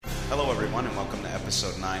Hello everyone and welcome to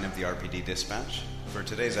episode 9 of the RPD Dispatch. For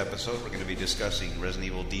today's episode we're going to be discussing Resident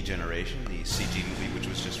Evil Degeneration, the CG movie which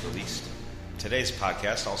was just released. Today's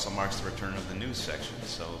podcast also marks the return of the news section,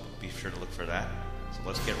 so be sure to look for that. So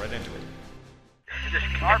let's get right into it. This is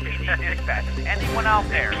RPD Dispatch. Anyone out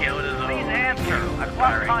there, please answer. I've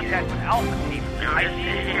lost contact with Alpha Team. I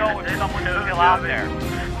need to know if someone's still out there.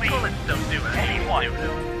 Please, don't do it. anyone.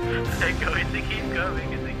 They're going to keep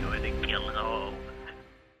going and they're going to kill it all.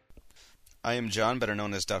 I am John, better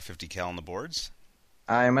known as .50 Cal on the boards.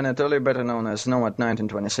 I am Anatoly, better known as Nomad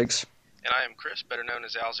 1926. And I am Chris, better known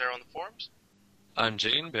as Alzare on the forums. I'm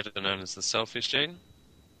Gene, better known as the Selfish Gene.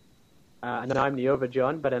 And I'm the other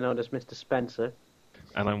John, better known as Mr. Spencer.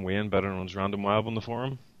 And I'm Wayne, better known as Random Wab on the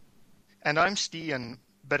forum. And I'm Stian,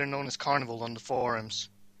 better known as Carnival on the forums.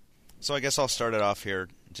 So I guess I'll start it off here,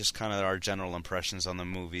 just kind of our general impressions on the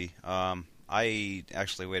movie. I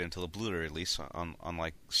actually waited until the Blu-ray release,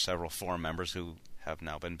 unlike several forum members who have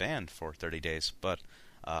now been banned for 30 days, but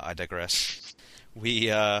I digress.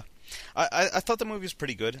 I thought the movie was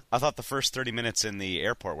pretty good. I thought the first 30 minutes in the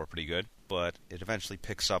airport were pretty good, but it eventually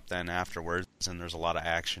picks up then afterwards, and there's a lot of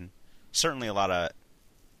action. Certainly a lot of,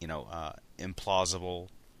 implausible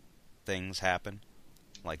things happen,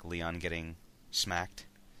 like Leon getting smacked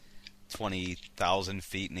 20,000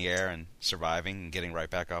 feet in the air and surviving and getting right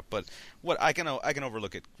back up. But what I can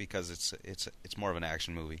overlook it because it's more of an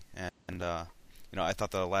action movie, and I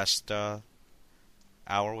thought the last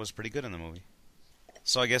hour was pretty good in the movie.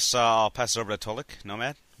 So I guess I'll pass it over to Tolik.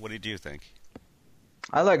 Nomad, what did you think?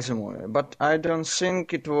 I like the movie, but I don't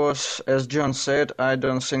think it was, as John said, I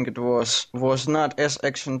don't think it was not as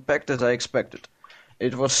action-packed as I expected.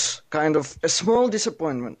 It was kind of a small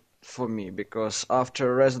disappointment for me, because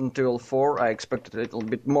after Resident Evil 4 I expected a little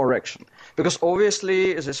bit more action. Because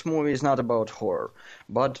obviously this movie is not about horror,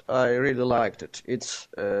 but I really liked it. It's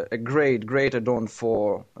a great add-on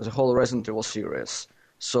for the whole Resident Evil series.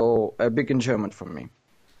 So a big enjoyment for me.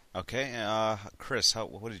 Okay, Chris,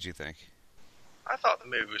 what did you think? I thought the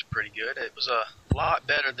movie was pretty good. It was a lot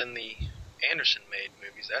better than the Anderson-made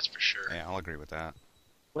movies, that's for sure. Yeah, I'll agree with that.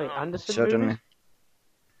 Wait, Anderson Certainly. movies?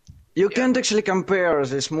 You can't actually compare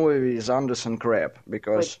this movie with Anderson crap,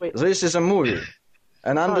 because Wait. this is a movie,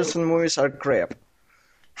 and Anderson movies are crap.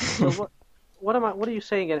 So what are you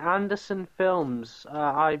saying in Anderson films?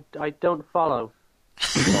 I don't follow.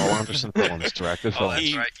 All Anderson films, directed films.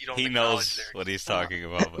 That's right. You don't He acknowledge knows their what he's talking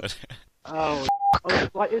about, but...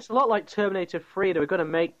 It's a lot like Terminator 3. They were going to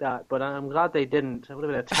make that, but I'm glad they didn't. It would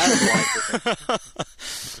have been a terrible idea.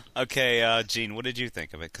 Okay, Gene, what did you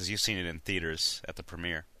think of it? Because you've seen it in theaters at the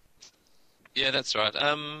premiere. Yeah, that's right.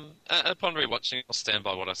 Upon rewatching, I'll stand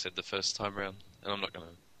by what I said the first time round, and I'm not going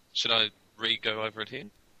to... Should I re-go over it here?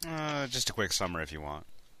 Just a quick summary if you want.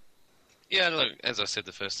 Yeah, look, as I said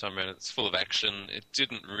the first time round, it's full of action. It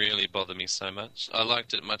didn't really bother me so much. I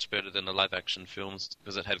liked it much better than the live-action films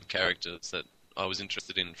because it had characters that I was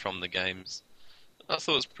interested in from the games. I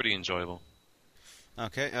thought it was pretty enjoyable.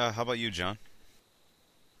 Okay, how about you, John?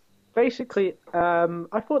 Basically,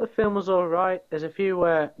 I thought the film was alright. There's a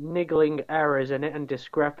few niggling errors in it and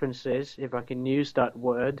discrepancies, if I can use that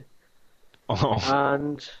word. Oh.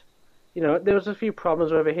 And... there was a few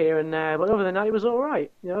problems over here and there, but other than that, it was all right.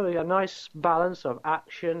 A nice balance of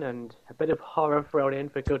action and a bit of horror thrown in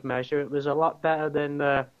for good measure. It was a lot better than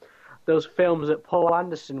those films that Paul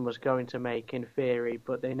Anderson was going to make in theory,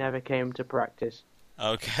 but they never came to practice.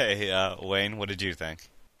 Okay, Wayne, what did you think?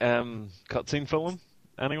 Cutscene film?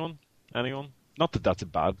 Anyone? Not that that's a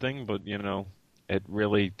bad thing, but, it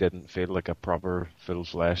really didn't feel like a proper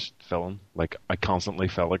full-fleshed film. Like, I constantly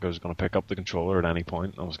felt like I was going to pick up the controller at any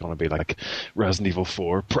point. I was going to be like, Resident Evil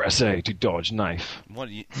 4, press A to dodge knife. What,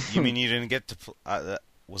 you mean you didn't get to...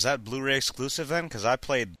 was that Blu-ray exclusive then? Because I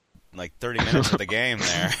played like 30 minutes of the game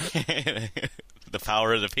there. The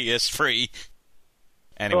power of the PS3.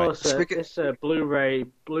 Anyway. Of course, it's a Blu-ray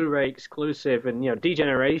exclusive, and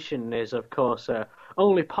Degeneration is, of course,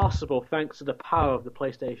 only possible thanks to the power of the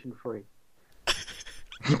PlayStation 3.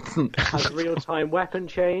 Has real-time weapon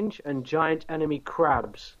change and giant enemy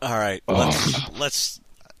crabs. All right, let's.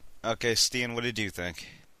 Okay, Stian, what did you think?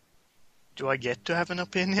 Do I get to have an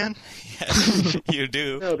opinion? Yes, you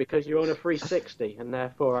do. No, because you own a 360 and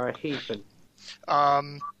therefore are a heathen.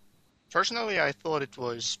 Personally, I thought it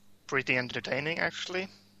was pretty entertaining, actually,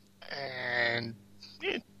 and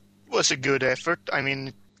it was a good effort. I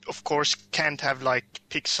mean, of course, can't have like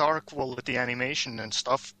Pixar quality animation and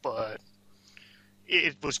stuff, but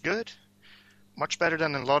it was good. Much better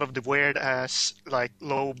than a lot of the weird-ass, like,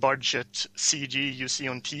 low-budget CG you see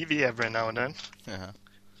on TV every now and then. Yeah.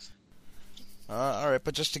 All right,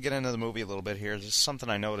 but just to get into the movie a little bit here, there's something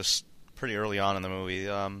I noticed pretty early on in the movie.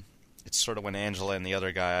 It's sort of when Angela and the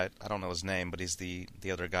other guy, I don't know his name, but he's the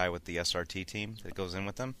other guy with the SRT team that goes in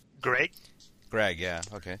with them. Greg? Greg, yeah,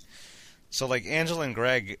 okay. So, like, Angela and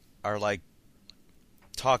Greg are, like,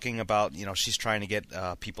 talking about, she's trying to get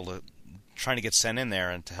trying to get sent in there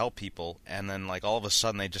and to help people, and then, like, all of a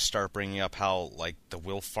sudden they just start bringing up how, like, the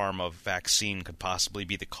Wilf Pharma vaccine could possibly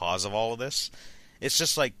be the cause of all of this. It's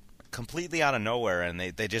just, like, completely out of nowhere, and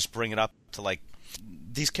they just bring it up to, like,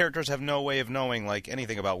 these characters have no way of knowing, like,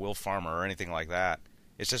 anything about Wilf Pharma or anything like that.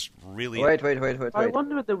 It's just really... Wait. I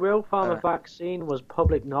wonder if the Wilf Pharma vaccine was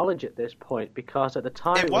public knowledge at this point, because at the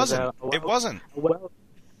time... It wasn't.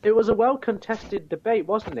 It was a well-contested debate,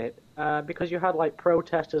 wasn't it? Because you had, like,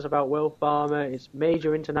 protesters about Wilf Pharma, it's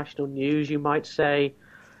major international news, you might say,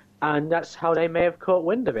 and that's how they may have caught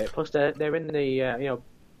wind of it. Plus, they're in the,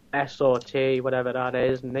 SRT, whatever that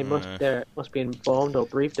is, and they must be informed or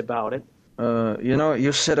briefed about it.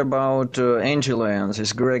 You said about Angela and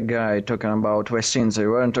this Greg guy talking about vaccines. They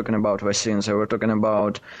weren't talking about vaccines. They were talking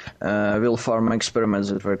about Wilf Pharma experiments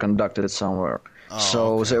that were conducted somewhere. They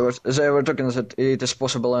were talking that it is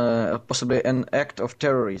possibly an act of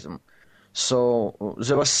terrorism. So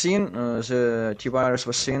the vaccine, the T-virus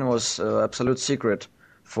vaccine, was absolute secret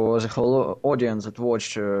for the whole audience that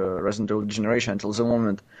watched Resident Evil Degeneration until the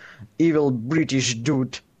moment evil British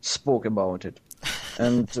dude spoke about it.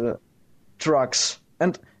 And trucks.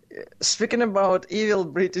 And speaking about evil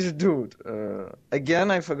British dude,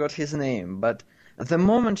 again I forgot his name, but the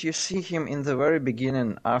moment you see him in the very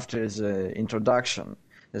beginning after the introduction,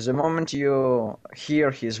 the moment you hear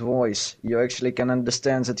his voice, you actually can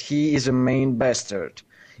understand that he is a main bastard.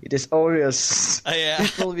 It is obvious.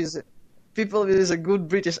 People with a good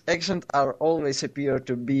British accent are always appear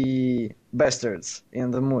to be bastards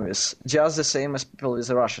in the movies, just the same as people with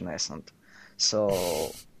a Russian accent.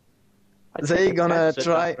 So they're gonna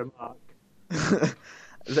try.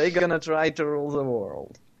 They're gonna try to rule the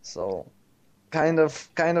world. So, kind of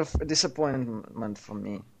a disappointment for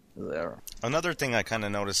me there. Another thing I kind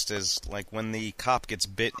of noticed is, like, when the cop gets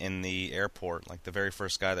bit in the airport, like the very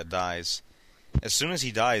first guy that dies, as soon as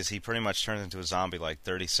he dies, he pretty much turns into a zombie like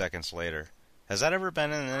 30 seconds later. Has that ever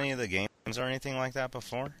been in any of the games or anything like that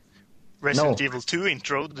before? Resident Evil 2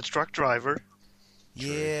 intro, the truck driver.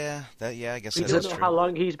 Yeah, I guess we that's don't true. know how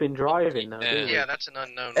long he's been driving now. Yeah, that's an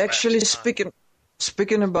unknown. Actually,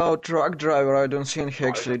 speaking about truck driver, I don't think he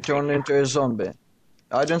actually turned into a zombie.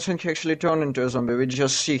 We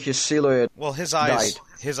just see his silhouette. Well, his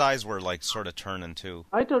eyes were like sort of turning too.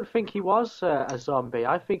 I don't think he was a zombie.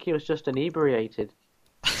 I think he was just inebriated.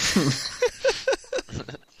 You're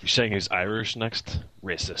saying he's Irish next?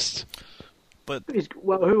 Racist. But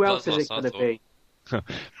who else is it going to be?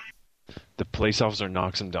 The police officer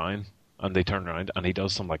knocks him down, and they turn around, and he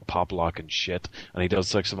does some like pop lock and shit, and he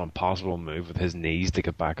does like some impossible move with his knees to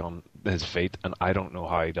get back on his feet, and I don't know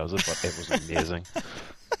how he does it, but it was amazing.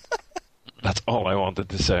 That's all I wanted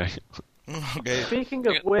to say. Okay. Speaking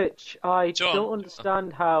of which, I don't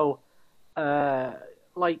understand how,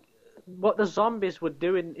 what the zombies would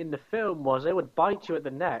do in the film was they would bite you at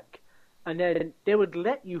the neck, and then they would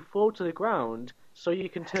let you fall to the ground so you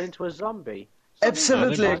can turn into a zombie.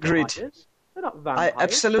 Absolutely agreed. They're not vampires. I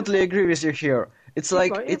absolutely agree with you here. It's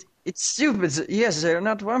like it's stupid. Yes, they're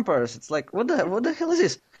not vampires. It's like what the hell is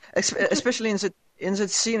this? Especially in that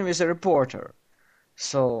scene with the reporter.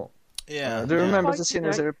 So do you remember the scene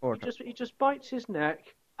with the reporter? He just bites his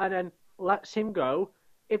neck and then lets him go.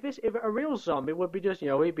 If a real zombie would be just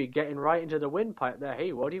he'd be getting right into the windpipe there.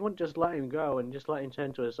 He wouldn't just let him go and just let him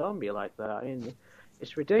turn to a zombie like that. I mean,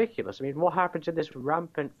 it's ridiculous. I mean, what happened to this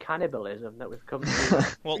rampant cannibalism that we've come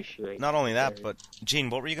to appreciate? Not only that, but Gene,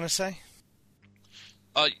 what were you going to say?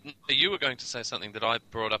 You were going to say something that I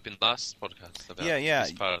brought up in last podcast about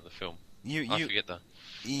this part of the film. I forget that.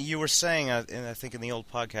 You were saying, I think in the old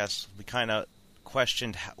podcast, we kind of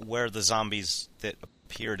questioned where the zombies that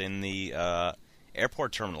appeared in the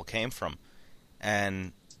airport terminal came from.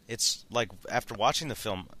 And it's like, after watching the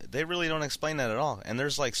film, they really don't explain that at all. And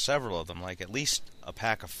there's like several of them, like at least a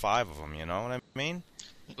pack of 5 of them, you know what I mean?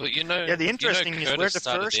 Well, the interesting is where the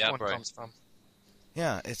first one comes from.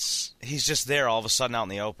 Yeah, he's just there all of a sudden out in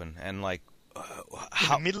the open, and like... in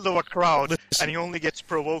the middle of a crowd, and he only gets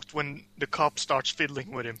provoked when the cop starts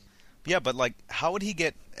fiddling with him. Yeah, but like, how would he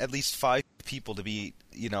get at least 5 people to be,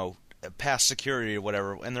 past security or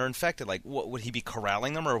whatever, and they're infected? Like, what would he be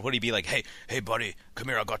corralling them, or would he be like, hey buddy, come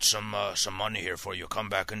here, I got some money here for you, come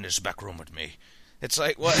back in this back room with me? It's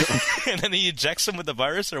like, what? And then he injects them with the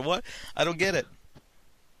virus, or what? I don't get it.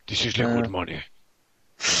 This is like good money.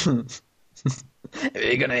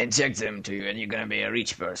 We're gonna inject them to you, and you're gonna be a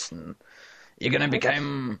rich person. You're gonna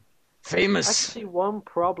become famous. I see one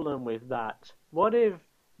problem with that. What if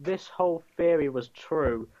this whole theory was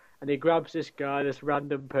true, and he grabs this guy, this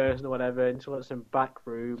random person or whatever, into some back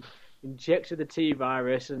room, injects with the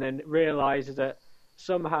T-virus, and then realizes that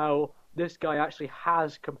somehow this guy actually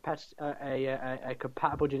has a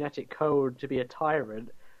compatible genetic code to be a tyrant,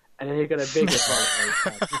 and then he's got a bigger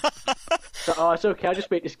following. So, it's okay, I'll just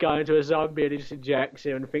make this guy into a zombie, and he just injects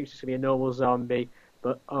him and thinks he's going to be a normal zombie.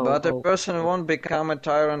 But a person won't become a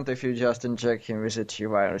tyrant if you just inject him with a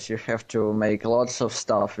T-virus. You have to make lots of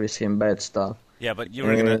stuff with him, bad stuff. Yeah, but you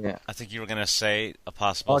were gonna. I think you were gonna say a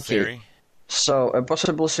possible theory. So a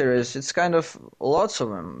possible series, it's kind of lots of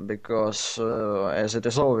them because, as it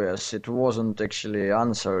is obvious, it wasn't actually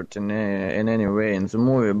answered in any way in the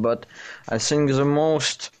movie. But I think the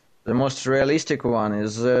most realistic one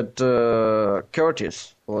is that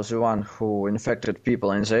Curtis was the one who infected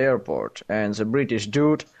people in the airport, and the British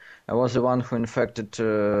dude was the one who infected,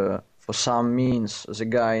 for some means, the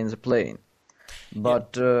guy in the plane.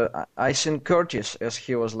 But I think Curtis, as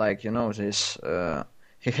he was like, this,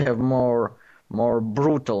 he have more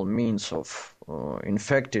brutal means of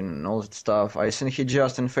infecting and all that stuff. I think he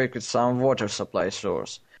just infected some water supply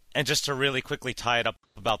source. And just to really quickly tie it up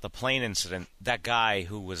about the plane incident, that guy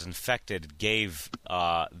who was infected gave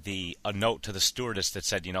a note to the stewardess that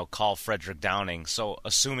said, call Frederick Downing. So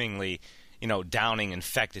assumingly, Downing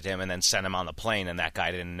infected him and then sent him on the plane, and that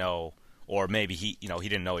guy didn't know, or maybe he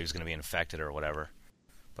didn't know he was going to be infected or whatever.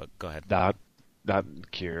 But go ahead. That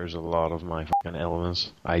cures a lot of my fucking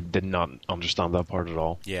elements. I did not understand that part at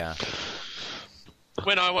all. Yeah.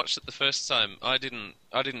 When I watched it the first time, I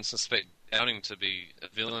didn't suspect Downing to be a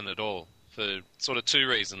villain at all, for sort of two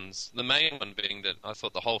reasons. The main one being that I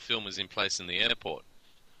thought the whole film was in place in the airport.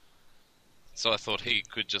 So I thought he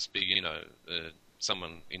could just be,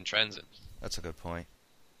 someone in transit. That's a good point.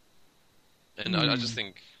 And I just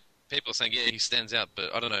think people are saying, yeah, he stands out,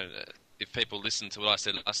 but I don't know if people listen to what I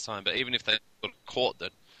said last time, but even if they got caught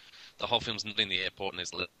that the whole film's not in the airport and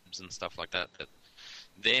there's labs and stuff like that,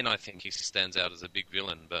 then I think he stands out as a big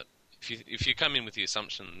villain. But if you come in with the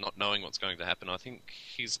assumption not knowing what's going to happen, I think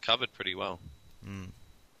he's covered pretty well. Mm.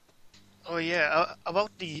 Oh yeah,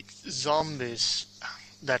 about the zombies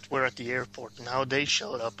that were at the airport and how they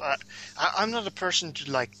showed up. I'm not a person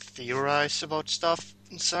to theorize about stuff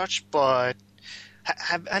and such, but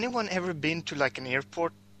have anyone ever been to an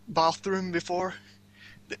airport bathroom before?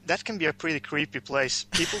 That can be a pretty creepy place.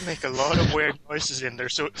 People make a lot of weird noises in there.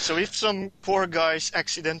 So if some poor guys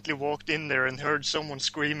accidentally walked in there and heard someone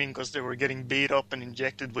screaming because they were getting beat up and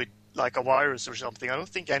injected with a virus or something, I don't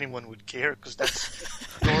think anyone would care because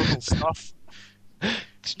that's normal stuff.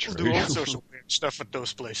 It's true. People do all sorts of weird stuff at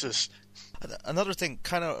those places. Another thing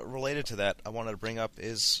kind of related to that I wanted to bring up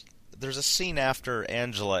is there's a scene after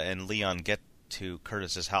Angela and Leon get to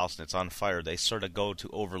Curtis's house and it's on fire. They sort of go to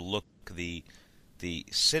overlook the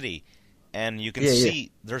city, and you can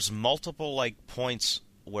see there's multiple points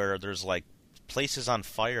where there's places on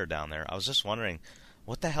fire down there. I was just wondering,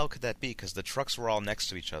 what the hell could that be? Because the trucks were all next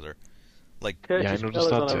to each other. Curtis I noticed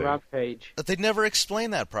that on too. a rampage. They never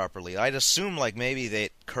explained that properly. I'd assume maybe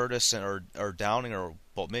Curtis or Downing or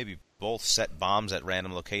maybe both set bombs at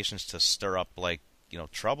random locations to stir up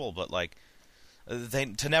trouble, but they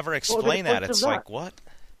to never explain that. It's what?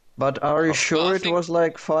 But are you sure it was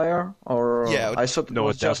fire? Or yeah, I thought it No,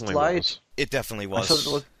 was it just definitely light. was. It definitely was. I thought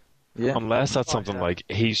it was. Yeah. Unless that's something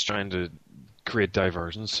he's trying to create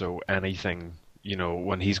diversion, so anything,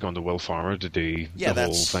 when he's gone to Will Farmer to do the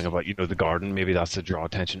whole thing about, the garden, maybe that's to draw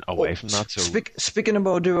attention away from that. So Speaking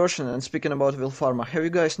about diversion and speaking about Will Farmer, have you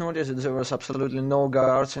guys noticed that there was absolutely no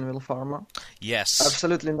guards in Will Farmer? Yes.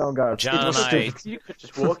 Absolutely no guards. John, it was stupid. You could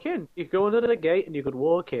just walk in. You could go under the gate and you could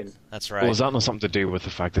walk in. That's right. was that not something to do with the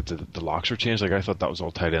fact that the locks were changed? I thought that was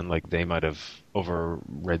all tied in. They might have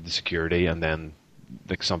overread the security and then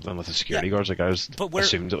something with the security guards. I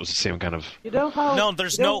assumed it was the same kind of. You know how? No,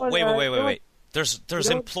 there's no. Wait. There's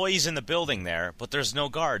employees in the building there, but there's no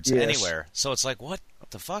guards anywhere. So it's what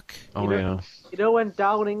the fuck? Oh yeah. You know when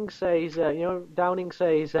Downing says,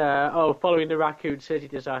 following the Raccoon City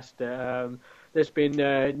disaster, there's been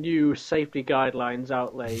new safety guidelines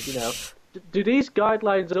outlaid. Do these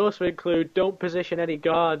guidelines also include don't position any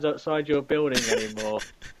guards outside your building anymore?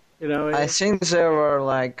 I think they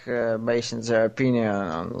were basing their opinion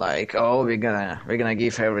on we're gonna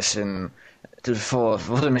give everything for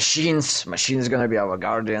the machines. Machines gonna be our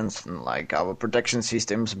guardians and our protection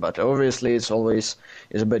systems, but obviously it's always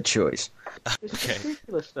a bad choice. It's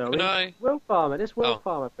ridiculous though. Will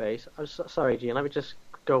Farmer base. I'm sorry, Gene. Let me just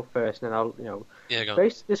go first, and then I'll Yeah, go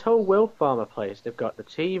on. This whole Will Farmer place. They've got the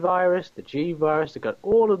T virus, the G virus. They've got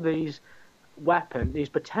all of these these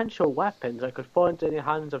potential weapons that could fall into the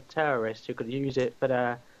hands of terrorists who could use it for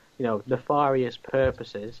their nefarious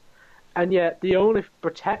purposes. And yet, the only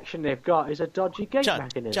protection they've got is a dodgy gate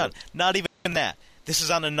mechanism. John, not even that. This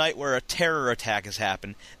is on a night where a terror attack has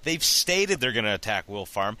happened. They've stated they're going to attack Will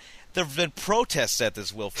Farm. There have been protests at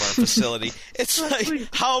this Will Farm facility. It's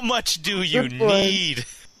like, how much do you need?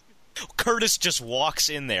 Curtis just walks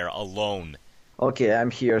in there alone. Okay,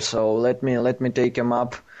 I'm here, so let me take him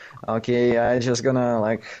up. Okay, I just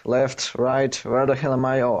gonna left, right, where the hell am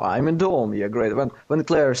I? Oh, I'm in dome. Yeah, great. When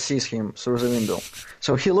Claire sees him through the window,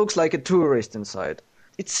 so he looks like a tourist inside.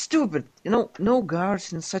 It's stupid, no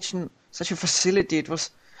guards in such a facility. It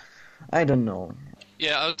was, I don't know.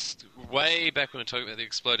 Yeah, I was way back when we were talking about the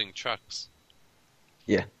exploding trucks.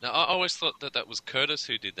 Yeah. Now, I always thought that was Curtis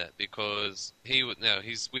who did that, because he's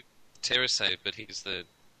with TerraSave, but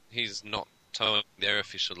he's not towing their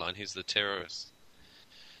official line. He's the terrorist.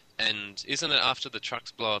 And isn't it after the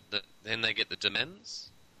trucks blow up that then they get the demands?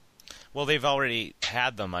 Well, they've already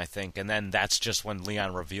had them, I think, and then that's just when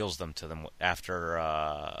Leon reveals them to them after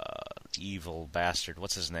evil bastard.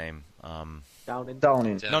 What's his name? Downing.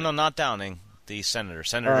 No, not Downing. The Senator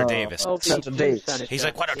Davis. Senator Davis. He's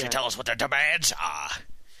like, why don't you tell us what their demands are?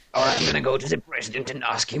 Or I'm gonna go to the president and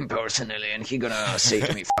ask him personally, and he gonna say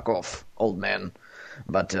to me, "Fuck off, old man."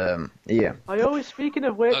 But yeah. Speaking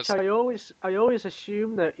of which, I always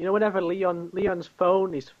assume that whenever Leon's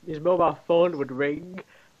phone, his mobile phone would ring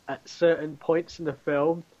at certain points in the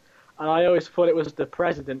film, and I always thought it was the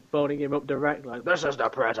president phoning him up directly, like, "This is the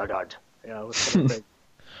president," sort of thing.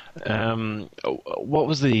 What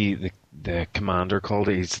was the commander called?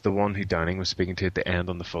 He's the one who Downing was speaking to at the end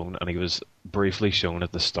on the phone, and he was briefly shown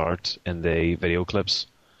at the start in the video clips.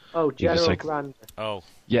 Oh, General Grant. Oh.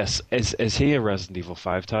 Yes, is he a Resident Evil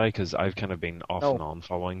 5 tie? Because I've kind of been off and on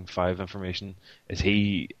following 5 information. Is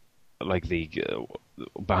he the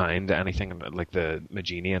behind anything like the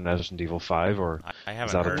Magini in Resident Evil 5, or I haven't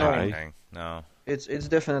is that heard a tie? anything. No. It's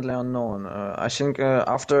definitely unknown. I think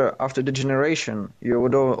after Degeneration, you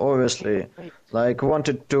would obviously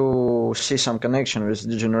wanted to see some connection with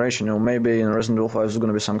Degeneration, or maybe in Resident Evil 5 there's going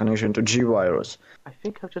to be some connection to G virus. I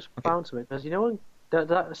think I've just found something, because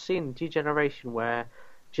that scene, Degeneration, where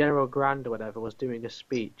General Grand or whatever was doing a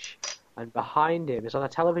speech, and behind him, it's on a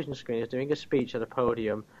television screen, he's doing a speech at a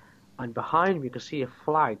podium, and behind him you could see a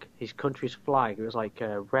flag, his country's flag. It was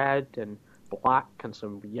red and black and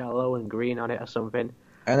some yellow and green on it or something.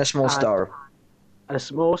 And a small star. And a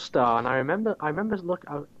small star, and I remember I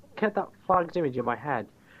kept that flag's image in my head.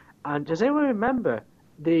 And does anyone remember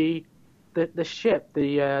the ship,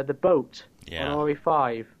 the boat on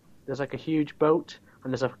RE5? There's a huge boat,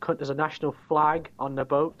 and there's a national flag on the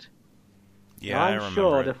boat. Yeah, I remember. I'm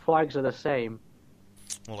sure the flags are the same.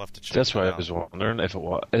 We'll have to check. That's why out. I was wondering if it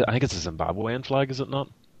was. I think it's a Zimbabwean flag, is it not?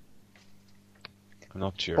 I'm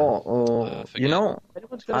not sure.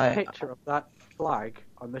 Anyone's got a picture of that flag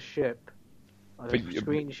on the ship, on a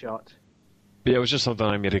screenshot. Yeah, it was just something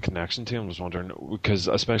I made a connection to and was wondering, because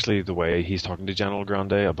especially the way he's talking to General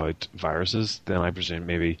Grande about viruses, then I presume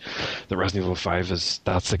maybe the Resident Evil 5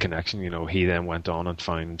 that's the connection. He then went on and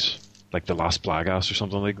found the last Plagas or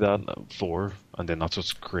something like that, 4, and then that's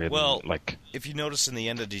what's created. Well, if you notice in the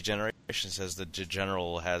end of Degeneration, it says that the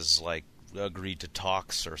General has agreed to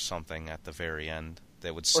talks or something at the very end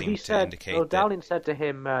that would seem to indicate that. Dowling said to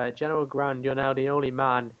him, General Grand, you're now the only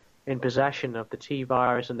man in possession of the T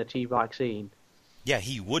virus and the T vaccine. Yeah,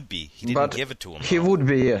 he would be. He didn't give it to him. He would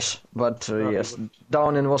be, yes. But yes,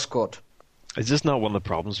 Downing was caught. Is this not one of the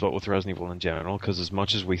problems with Resident Evil in general? Because as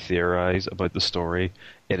much as we theorize about the story,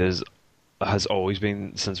 it has always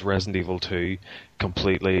been, since Resident Evil 2,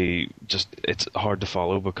 completely it's hard to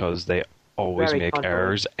follow because they always make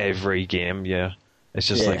errors every game. Yeah, it's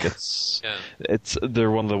just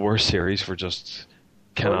they're one of the worst series for just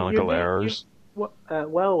canonical errors.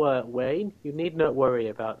 Wayne, you need not worry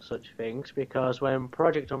about such things, because when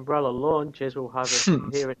Project Umbrella launches, we'll have a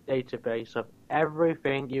coherent database of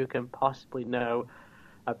everything you can possibly know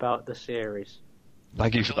about the series.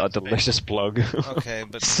 Thank you for that delicious plug. Okay,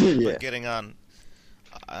 but getting on,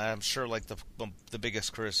 I'm sure the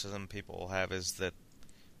biggest criticism people will have is that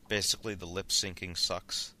basically the lip syncing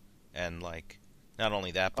sucks, and not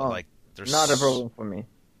only that, but there's not a problem for me.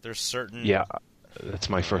 There's certain that's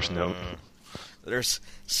my first note. There's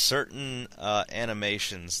certain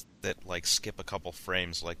animations that skip a couple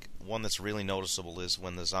frames. One that's really noticeable is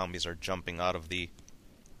when the zombies are jumping out of the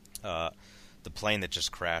plane that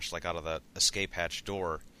just crashed, out of the escape hatch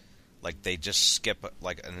door. like they just skip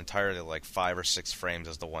like an entirely like 5 or 6 frames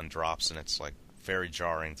as the one drops, and it's like very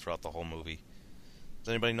jarring throughout the whole movie. Does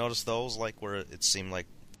anybody notice those, like where it seemed like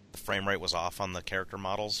the frame rate was off on the character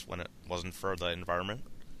models when it wasn't for the environment?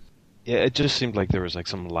 Yeah, it just seemed like there was like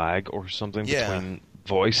some lag or something between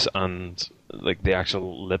voice and like the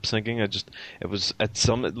actual lip syncing. It was at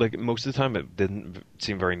some, like most of the time it didn't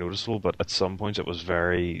seem very noticeable, but at some points it was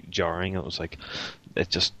very jarring. It was like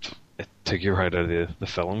it took you right out of the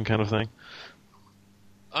film kind of thing.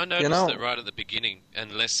 I noticed it right at the beginning,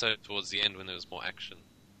 and less so towards the end when there was more action.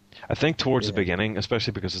 I think towards the beginning,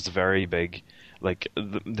 especially because it's very big, like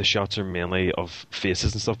the shots are mainly of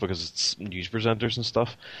faces and stuff because it's news presenters and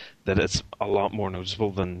stuff, that it's a lot more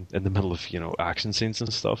noticeable than in the middle of, action scenes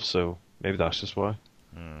and stuff, so maybe that's just why.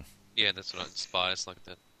 Yeah, that's what it's biased like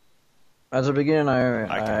that. At the beginning,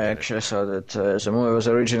 I actually saw that the movie was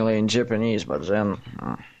originally in Japanese, but then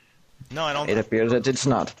No, I don't. it appears that it's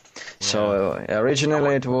not. Yeah. So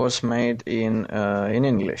originally it was made in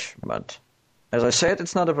English, but as I said,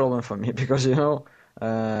 it's not a problem for me because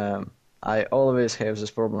I always have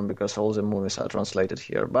this problem because all the movies are translated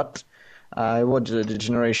here. But I watched the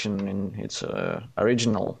Degeneration in its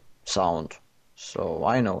original sound, so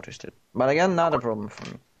I noticed it. But again, not a problem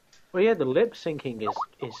for me. Well, yeah, the lip syncing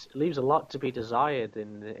is leaves a lot to be desired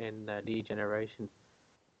in Degeneration.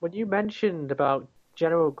 When you mentioned about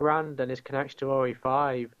General Grant and his connection to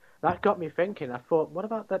OE5, that got me thinking. I thought, what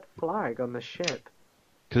about that flag on the ship?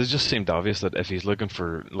 Because it just seemed obvious that if he's looking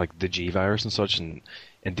for like the G virus and such in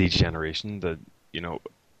Degeneration, that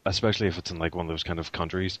especially if it's in like one of those kind of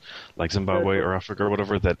countries like Zimbabwe or Africa or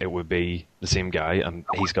whatever, that it would be the same guy, and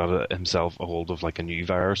he's got himself a hold of like a new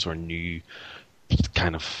virus or a new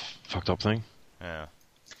kind of fucked up thing. Yeah.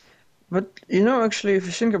 But actually, if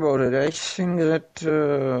you think about it, I think that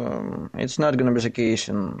it's not going to be the case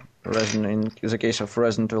in the case of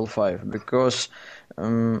Resident Evil 5 because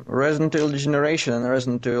Resident Evil Degeneration and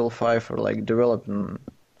Resident Evil 5 are like developing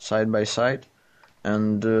side by side,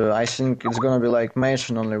 and I think it's going to be like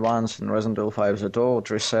mentioned only once in Resident Evil 5 that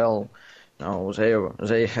Tricell,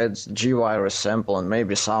 they had G-Virus sample and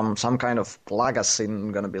maybe some kind of plaga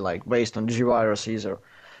scene going to be like based on G-Virus either.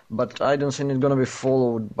 But I don't think it's going to be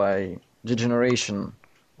followed by Degeneration,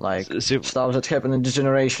 like stuff that happened in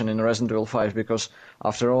Degeneration in Resident Evil 5, because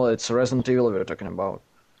after all, it's Resident Evil we're talking about.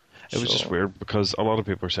 It was just weird because a lot of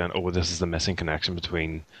people are saying, "Oh, well, this is the missing connection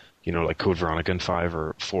between, like Code Veronica and 5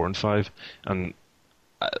 or 4 and 5," and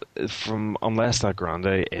unless that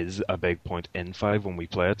Grande is a big point in 5 when we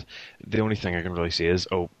play it, the only thing I can really see is,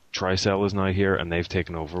 Tricell is now here and they've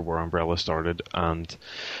taken over where Umbrella started, and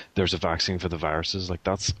there's a vaccine for the viruses. Like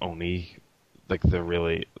that's only like the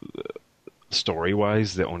really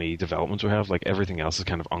story-wise the only developments we have. Like everything else is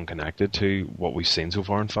kind of unconnected to what we've seen so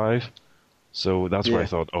far in 5. So that's why I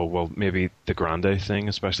thought, maybe the Grande thing,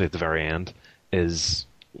 especially at the very end, is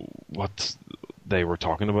what they were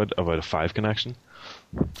talking about a 5 connection.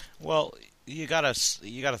 Well, you gotta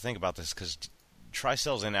think about this because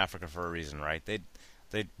Tricell's in Africa for a reason, right?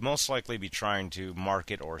 They'd most likely be trying to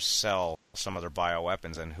market or sell some of their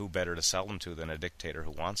bioweapons, and who better to sell them to than a dictator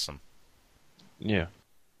who wants them? Yeah.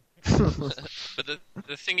 But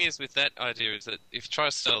the thing is with that idea is that if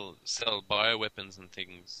Tricell sell bioweapons and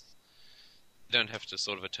things, they don't have to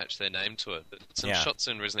sort of attach their name to it. But some shots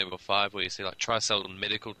in Resident Evil 5 where you see like Tricell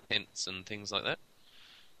medical tents and things like that.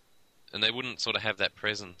 And they wouldn't sort of have that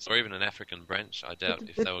presence, or even an African branch, I doubt,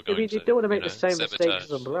 if they were going to. They don't want to make the same sabotage. mistakes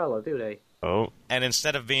as Umbrella, do they? Oh. And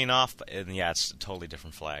instead of being off, it's a totally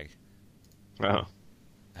different flag. Oh.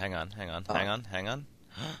 Hang on. No,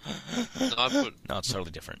 it's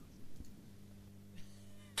totally different.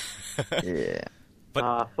 Yeah. But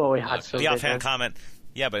I thought we had some the offhand comment,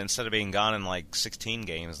 but instead of being gone in like 16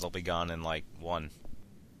 games, they'll be gone in like 1.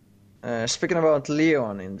 Speaking about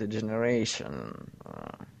Leon in Degeneration,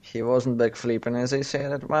 he wasn't backflipping as they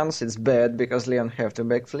said at once. It's bad because Leon have to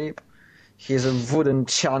backflip. He's a wooden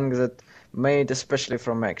chunk that made especially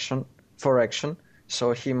for action,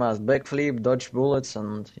 so he must backflip, dodge bullets,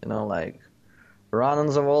 and run on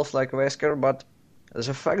the walls like Wesker. But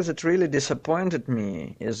the fact that really disappointed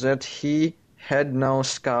me is that he had no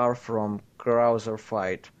scar from Krauser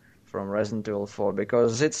fight from Resident Evil 4,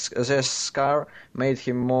 because this scar made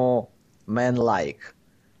him more man-like,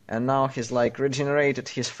 and now he's like regenerated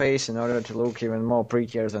his face in order to look even more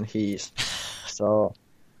prettier than he is. So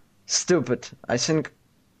stupid. I think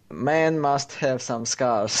man must have some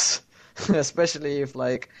scars, especially if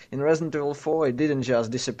like in Resident Evil 4 it didn't just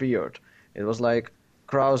disappear. It was like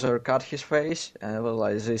Krauser cut his face and it was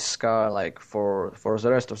like this scar like for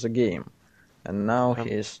the rest of the game, and now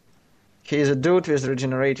he's He is a dude with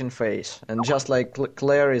regenerating face, and just like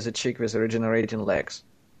Claire is a chick with regenerating legs.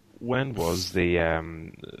 When was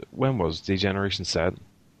Degeneration set?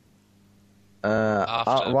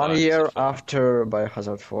 1 year after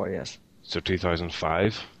Biohazard 4, yes. So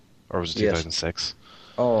 2005, or was it 2006?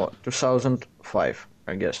 Oh, 2005,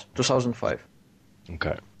 I guess. 2005.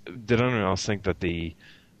 Okay. Did anyone else think that the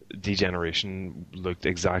Degeneration looked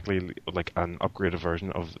exactly like an upgraded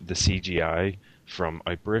version of the CGI from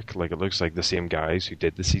Outbreak? Like, it looks like the same guys who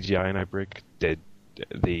did the CGI in Outbreak did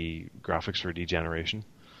the graphics for Degeneration.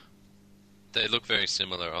 They look very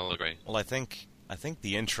similar, I'll agree. Well, I think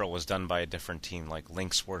the intro was done by a different team, like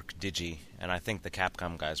Link's work Digi, and I think the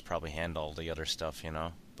Capcom guys probably handle all the other stuff, you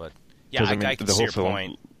know? But, yeah, I can see your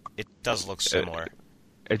point. It does look similar.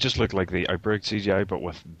 It just looked like the Outbreak CGI, but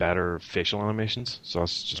with better facial animations, so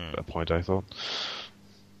that's just a point I thought.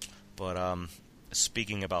 But,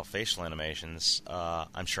 speaking about facial animations,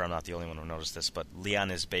 I'm sure I'm not the only one who noticed this, but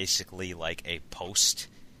Leon is basically like a post,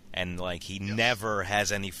 and like he never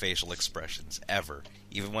has any facial expressions, ever,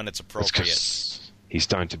 even when it's appropriate. He's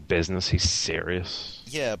down to business, he's serious.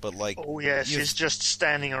 Yeah, but like... Oh yes, he's just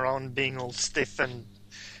standing around being all stiff and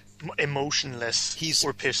emotionless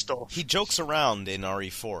or pissed off. He jokes around in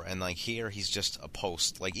RE4, and like here he's just a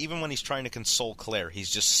post. Like even when he's trying to console Claire,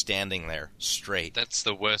 he's just standing there straight. That's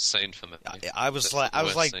the worst scene for me. I was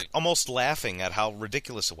like almost laughing at how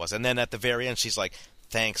ridiculous it was. And then at the very end she's like,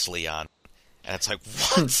 "Thanks, Leon." And it's like,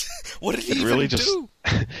 what? What did he even do?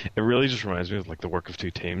 It really just reminds me of like the work of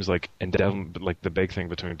two teams. Like in like the big thing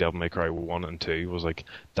between Devil May Cry 1 and 2 was like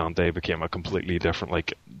Dante became a completely different,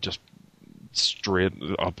 like just straight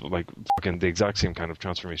up, like fucking the exact same kind of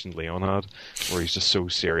transformation Leon had, where he's just so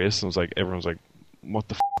serious. And it was like everyone's like, "What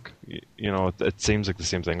the fuck?" You know, it seems like the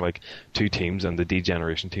same thing. Like two teams, and the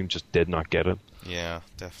Degeneration team just did not get it. Yeah,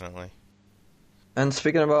 definitely. And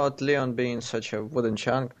speaking about Leon being such a wooden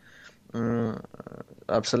chunk,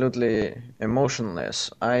 absolutely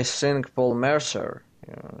emotionless. I think Paul Mercer,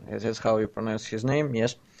 it is how you pronounce his name,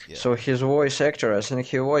 yes. Yeah. So his voice actor, I think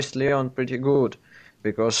he voiced Leon pretty good,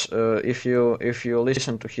 because if you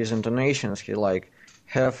listen to his intonations, he like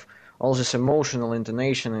have all this emotional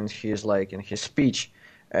intonation in his speech,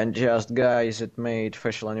 and just guys that made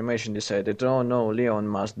facial animation decided, oh no, Leon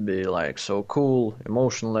must be like so cool,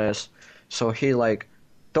 emotionless. So he like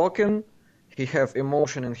talking. He have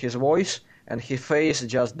emotion in his voice, and his face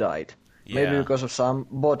just died. Yeah. Maybe because of some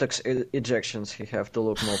Botox ejections, he have to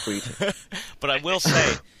look more pretty. But I will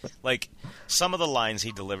say, like, some of the lines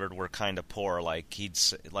he delivered were kind of poor. Like he'd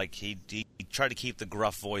try to keep the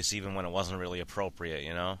gruff voice even when it wasn't really appropriate,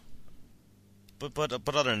 you know. But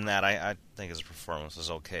other than that, I think his performance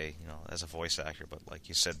was okay, you know, as a voice actor. But like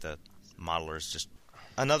you said, the modeler's just.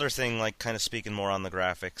 Another thing, like, kind of speaking more on the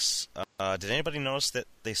graphics, did anybody notice that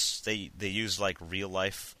they use, like,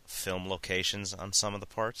 real-life film locations on some of the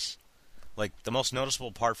parts? Like, the most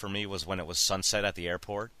noticeable part for me was when it was sunset at the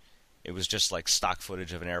airport. It was just, like, stock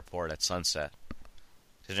footage of an airport at sunset.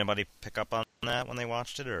 Did anybody pick up on that when they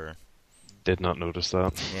watched it, or...? Did not notice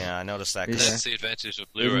that. Yeah, I noticed that. That's the advantage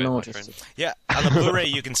of Blu-ray, my friend. Yeah, on the Blu-ray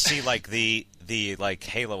you can see like the like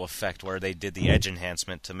halo effect where they did the edge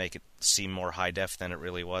enhancement to make it seem more high def than it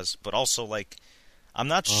really was. But also like I'm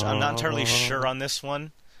not entirely sure on this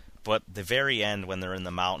one, but the very end when they're in the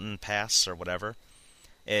mountain pass or whatever,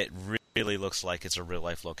 it really looks like it's a real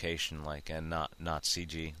life location, like, and not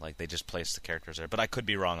CG. Like they just placed the characters there. But I could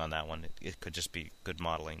be wrong on that one. It could just be good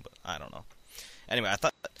modeling, but I don't know. Anyway,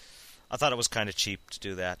 I thought it was kind of cheap to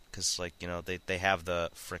do that, because, like, you know, they have the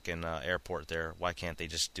frickin' airport there. Why can't they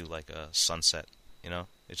just do, like, a sunset, you know?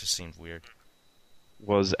 It just seemed weird.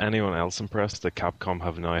 Was anyone else impressed that Capcom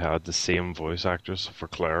have now had the same voice actress for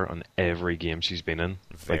Claire on every game she's been in?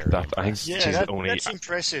 Very like that, impressed. I think she's the only... That's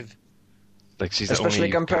impressive. Like, she's Especially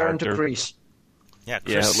the only comparing to character... Chris. Yeah,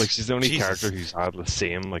 Chris. Yeah, like, she's the only Jesus. character who's had the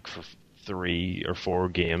same, like, for 3 or 4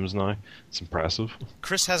 games now. It's impressive.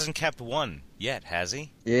 Chris hasn't kept one yet, has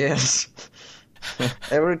he? Yes.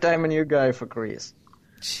 Every time a new guy for Chris.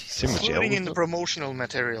 Same with Including Jill. in the promotional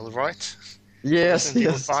material, right? Yes, Resident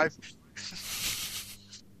Evil yes.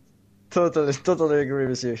 5. Totally agree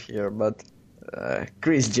with you here, but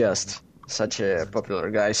Chris just such a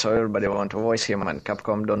popular guy, so everybody want to voice him, and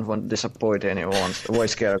Capcom don't want to disappoint anyone's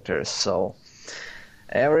voice characters, so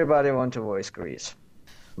everybody want to voice Chris.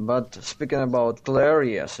 But speaking about Claire,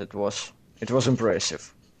 yes, it was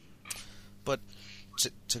impressive. But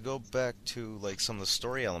to go back to like some of the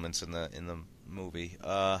story elements in the movie,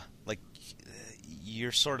 like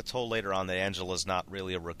you're sort of told later on that Angela's not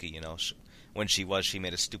really a rookie. You know, when she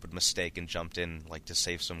made a stupid mistake and jumped in like to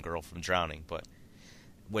save some girl from drowning. But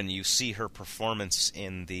when you see her performance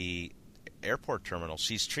in the airport terminal,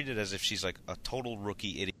 she's treated as if she's like a total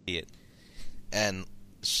rookie idiot. And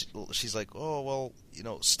she's like, oh, well,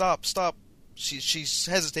 stop. She's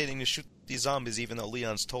hesitating to shoot these zombies even though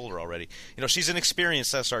Leon's told her already. She's an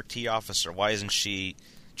experienced SRT officer. Why isn't she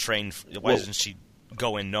trained? Why doesn't she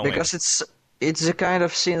go in knowing? Because it's the kind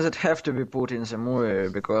of scenes that have to be put in the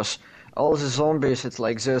movie, because all the zombies, it's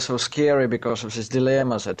like they're so scary because of these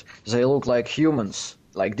dilemmas that they look like humans,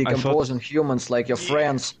 like decomposing humans, like your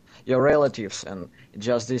friends, your relatives, and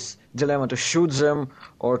just this dilemma to shoot them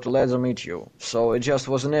or to let them eat you. So it just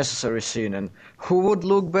was a necessary scene. And who would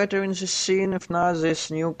look better in this scene if not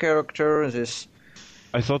this new character?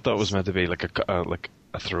 I thought that was meant to be like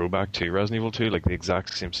a throwback to Resident Evil 2, like the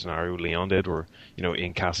exact same scenario Leon did, where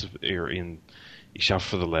he shot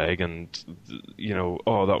for the leg, and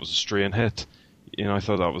that was a strain hit. I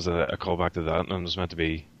thought that was a callback to that, and it was meant to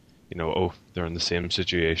be, they're in the same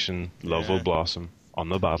situation, love will blossom on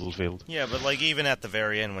the battlefield. Yeah, but like even at the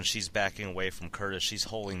very end when she's backing away from Curtis, she's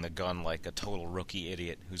holding the gun like a total rookie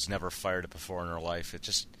idiot who's never fired it before in her life.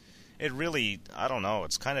 It really, I don't know,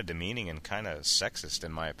 it's kind of demeaning and kind of sexist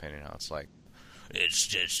in my opinion. It's like, it's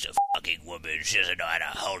just a fucking woman, she doesn't know how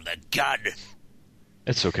to hold a gun.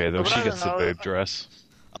 It's okay though, she gets the boob dress.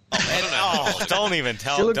 Don't even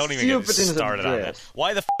get started on that.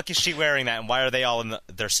 Why the fuck is she wearing that, and why are they all in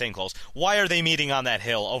their same clothes? Why are they meeting on that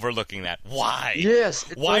hill overlooking that? Why? Yes.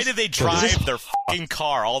 Why did they drive their fucking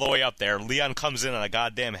car all the way up there? Leon comes in on a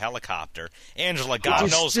goddamn helicopter. Angela,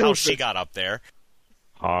 God knows how she got up there.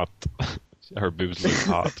 Hot. Her boobs look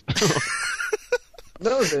hot.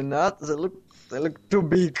 No, they're not. They look too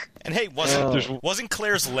big. And hey, wasn't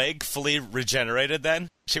Claire's leg fully regenerated then?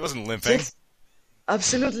 She wasn't limping. Yes,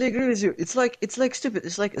 absolutely agree with you. It's like stupid.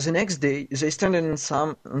 It's like the next day they standing on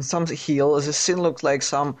some hill. The scene looks like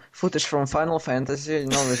some footage from Final Fantasy,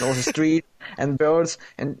 with all the street and birds.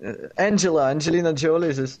 And Angelina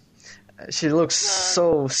Jolie, she looks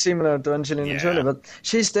so similar to Angelina Jolie, but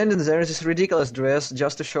she's standing there in this ridiculous dress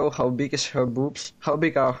just to show how big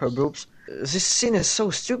are her boobs. This scene is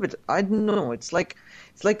so stupid. I don't know. It's like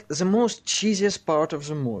the most cheesiest part of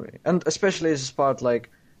the movie, and especially this part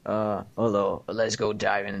although let's go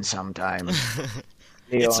diving sometime.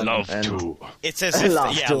 It's love too. It's as if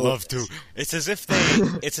love too. It's as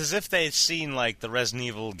if they'd seen like the Resident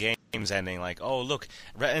Evil games ending, like, oh look,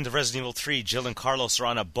 in Resident Evil 3, Jill and Carlos are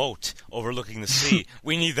on a boat overlooking the sea.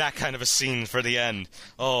 We need that kind of a scene for the end.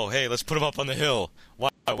 Oh hey, let's put them up on the hill.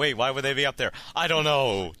 Why would they be up there? I don't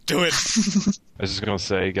know. Do it. I was just gonna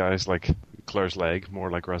say, guys, like Claire's leg, more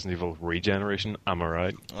like Resident Evil Regeneration. Am I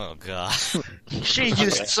right? Oh god. She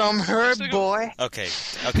used some herb, boy. Okay.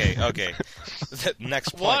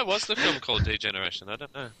 Next point. Why was the film called Degeneration? I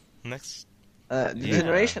don't know. Next.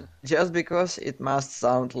 Degeneration, just because it must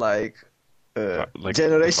sound like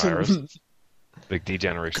generation. Like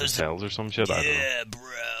degeneration cells or some shit. Yeah, bro.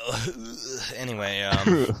 Anyway,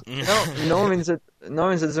 knowing that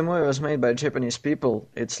the movie was made by Japanese people,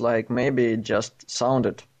 it's like maybe it just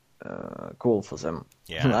sounded cool for them.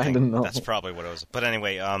 Yeah, I don't know. That's probably what it was. But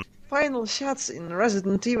anyway, final shots in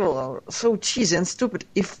Resident Evil are so cheesy and stupid.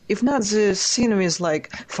 If not the scene with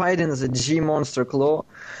like fighting the G monster claw,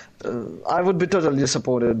 I would be totally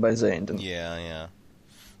disappointed by the ending. Yeah.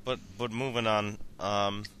 But moving on,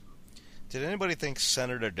 did anybody think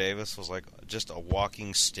Senator Davis was like just a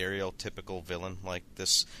walking stereotypical villain like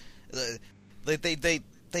this? They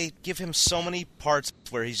give him so many parts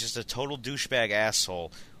where he's just a total douchebag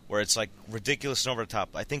asshole, where it's like ridiculous and over the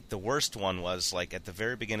top. I think the worst one was like at the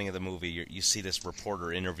very beginning of the movie, you see this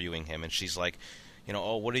reporter interviewing him, and she's like,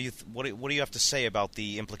 oh, what do you have to say about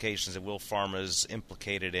the implications that Will Farmer's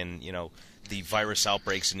implicated in, the virus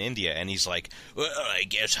outbreaks in India? And he's like, well, I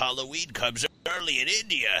guess Halloween comes early in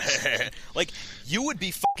India. Like, you would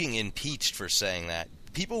be fucking impeached for saying that.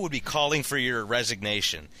 People would be calling for your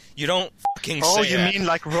resignation. You don't fucking say that. Oh, you mean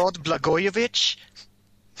like Rod Blagojevich?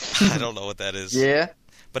 I don't know what that is. Yeah.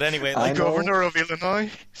 But anyway, like governor of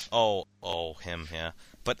Illinois. Oh, him, yeah.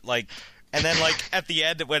 But like, and then like at the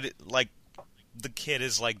end when the kid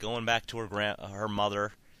is like going back to her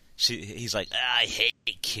mother, he's like, I hate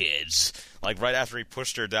kids. Like right after he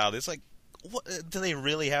pushed her down, it's like, what do they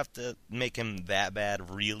really have to make him that bad?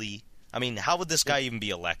 Really? I mean, how would this guy even be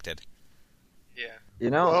elected? Yeah.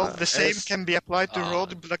 Well, the same can be applied to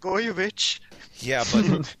Rod Blagojevich. Yeah,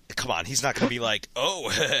 but come on, he's not going to be like,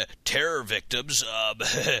 oh, terror victims,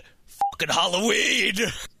 fucking Halloween.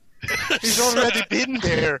 He's already been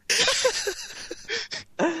there.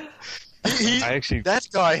 That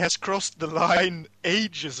guy has crossed the line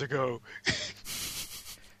ages ago.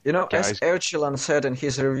 As Erchilan said in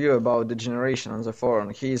his review about Degeneration on the forum,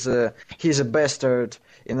 he's a bastard.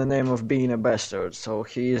 in the name of being a bastard. So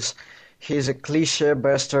he's a cliche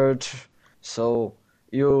bastard. So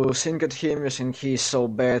you think at him, you think he's so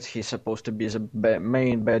bad. He's supposed to be the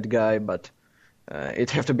main bad guy, but it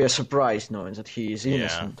have to be a surprise knowing that he is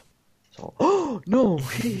innocent. So, oh no,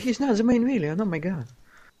 he's not the main villain. Oh my god.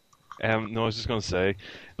 No, I was just gonna say,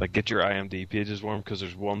 like, get your IMDb pages warm because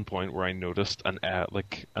there's one point where I noticed an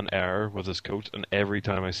error with his coat, and every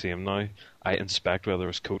time I see him now, I inspect whether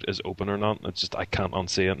his coat is open or not. It's just I can't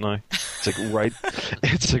unsee it now.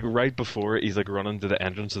 It's like right before he's like running to the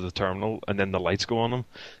entrance of the terminal, and then the lights go on him.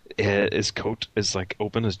 His coat is like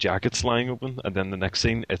open, his jacket's lying open, and then the next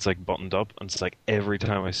scene it's like buttoned up, and it's like every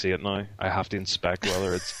time I see it now, I have to inspect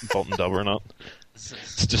whether it's buttoned up or not.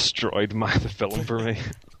 It's destroyed the film for me.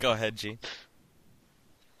 Go ahead, G.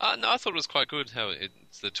 No, I thought it was quite good how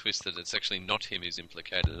it's the twist that it's actually not him who's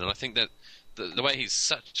implicated, and I think that the way he's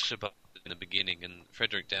such a bug in the beginning, and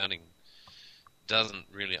Frederick Downing doesn't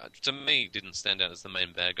really, to me, didn't stand out as the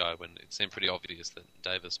main bad guy when it seemed pretty obvious that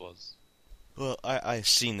Davis was. Well, I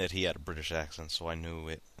seen that he had a British accent, so I knew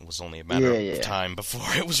it was only a matter of time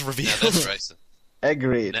before it was revealed. Now that's racist.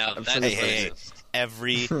 Agreed. Now that's Hey, racist.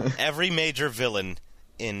 every major villain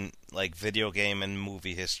in like video game and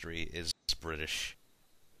movie history is British.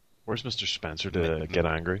 Where's Mr. Spencer to get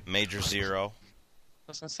angry? Major Zero.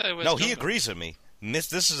 I was gonna say, No, he agrees with me.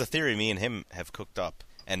 This is a theory me and him have cooked up,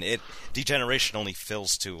 and Degeneration only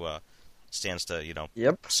stands to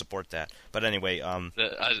support that. But anyway, I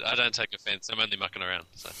don't take offense. I'm only mucking around.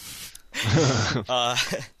 So. I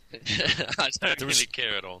don't really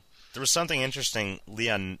care at all. There was something interesting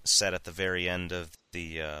Leon said at the very end of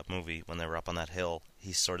the movie when they were up on that hill.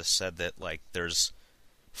 He sort of said that like there's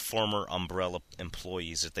former Umbrella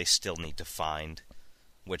employees that they still need to find,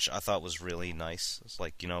 which I thought was really nice. It's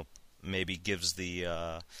like, maybe gives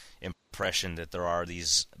the impression that there are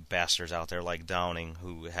these bastards out there like Downing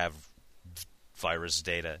who have virus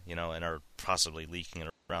data, and are possibly leaking it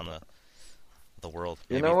around the world.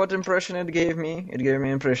 You know what impression it gave me? It gave me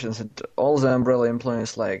impressions that all the Umbrella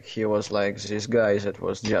employees, like, he was like this guy that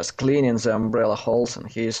was just cleaning the umbrella holes, and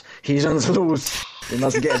he's on the loose. We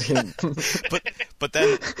must get him. But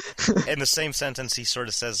then, in the same sentence, he sort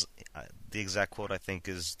of says, the exact quote I think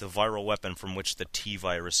is, the viral weapon from which the T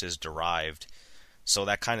virus is derived. So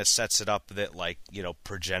that kind of sets it up that, like,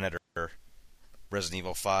 progenitor, Resident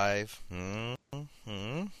Evil 5.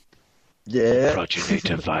 Yeah.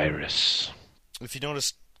 Progenitor virus. If you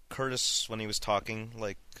noticed Curtis when he was talking,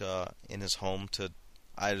 like, in his home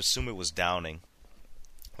I'd assume it was Downing.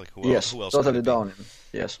 Like, who else totally Downing.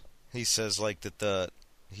 Yes. He says, like, that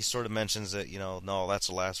he sort of mentions that, no, that's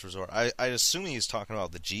a last resort. I assume he's talking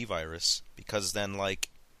about the G virus, because then, like...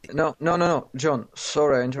 No, John,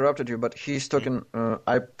 sorry I interrupted you, but he's talking,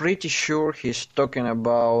 I'm pretty sure he's talking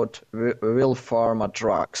about Will Pharma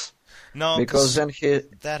drugs. No, because then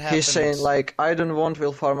he's saying, like, I don't want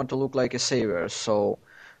Will Pharma to look like a savior, so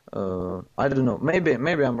I don't know. Maybe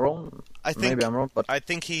I'm wrong. But I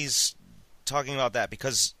think he's talking about that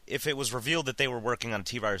because if it was revealed that they were working on a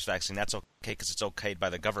T-virus vaccine, that's okay because it's okayed by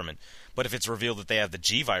the government. But if it's revealed that they have the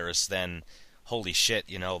G-virus, then holy shit,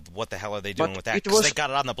 what the hell are they doing with that? Because they got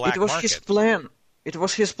it on the black market. His plan. It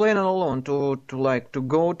was his plan all along to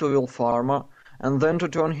go to Will Pharma and then to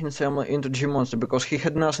turn himself into G-Monster because he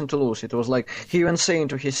had nothing to lose. It was like he even saying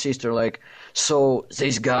to his sister, like, so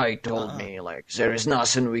this guy told me, like, there is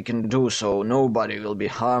nothing we can do, so nobody will be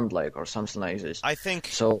harmed, like, or something like this. I think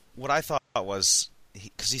so. What I thought was,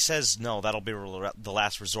 because he says, no, that'll be the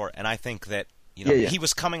last resort, and I think that, he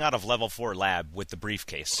was coming out of level 4 lab with the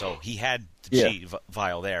briefcase, so he had the G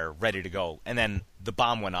vial there, ready to go, and then the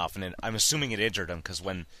bomb went off, and I'm assuming it injured him, because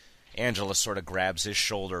when Angela sort of grabs his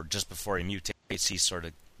shoulder just before he mutates, he sort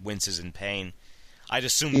of winces in pain. I'd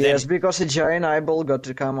assume because a giant eyeball got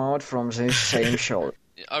to come out from the same shoulder.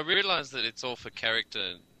 I realise that it's all for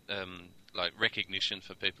character, like recognition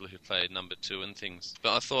for people who played number 2 and things.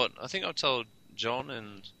 But I think I've told John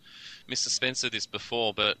and Mr. Spencer this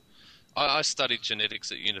before, but I studied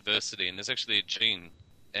genetics at university, and there's actually a gene,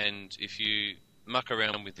 and if you muck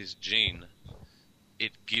around with this gene,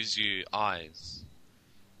 it gives you eyes.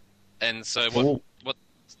 And so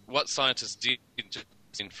what scientists did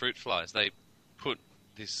in fruit flies, they put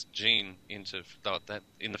this gene in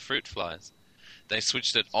the fruit flies. They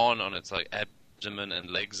switched it on its like abdomen and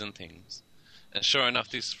legs and things. And sure enough,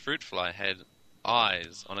 this fruit fly had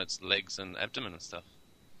eyes on its legs and abdomen and stuff.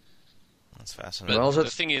 That's fascinating. But the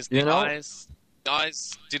thing is, the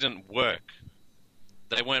eyes didn't work.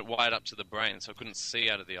 They weren't wired up to the brain, so I couldn't see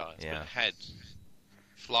out of the eyes. Yeah. But it had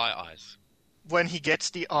fly eyes. When he gets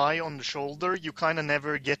the eye on the shoulder, you kind of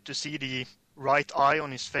never get to see the right eye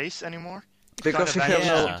on his face anymore. Because kind he of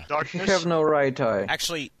have vanished no, into darkness. he have no right eye.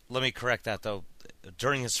 Actually, let me correct that though.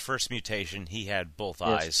 During his first mutation, he had both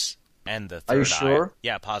eyes and the third Are you eye. sure?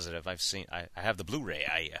 Yeah, positive. I've seen. I have the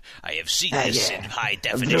Blu-ray. I have seen this in high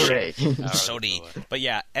definition. Blu-ray. Sony. But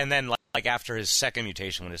yeah, and then like after his second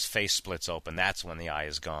mutation, when his face splits open, that's when the eye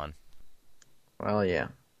is gone. Well, yeah.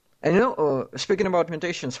 And speaking about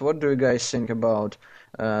mutations, what do you guys think about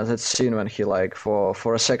that scene when he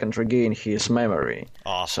for a second regain his memory?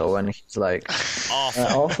 Awful. So when he's like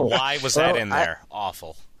Awful. Why was that in there?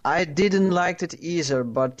 Awful. I didn't like it either,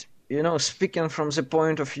 but speaking from the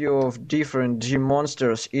point of view of different G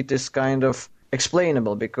monsters, it is kind of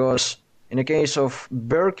explainable because in the case of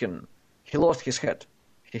Birkin, he lost his head.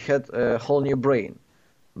 He had a whole new brain.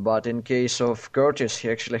 But in case of Curtis, he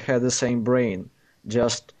actually had the same brain,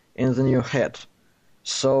 just in the new head.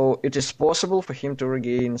 So it is possible for him to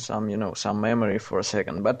regain some memory for a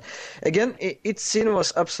second. But again, its scene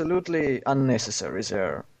was absolutely unnecessary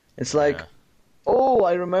there. It's like, oh,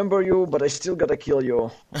 I remember you, but I still gotta kill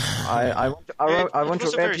you. I want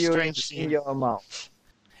to wrap you in your mouth.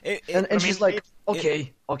 And she's like,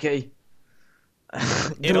 okay.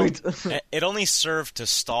 It only served to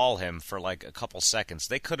stall him for like a couple seconds.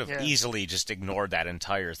 They could have easily just ignored that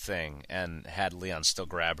entire thing and had Leon still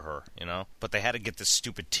grab her, But they had to get this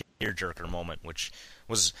stupid tearjerker moment, which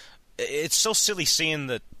was... It's so silly seeing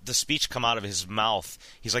the speech come out of his mouth.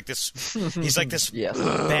 He's like this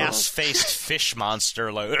bass-faced fish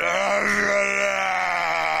monster, like...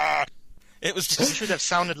 It was just... It should have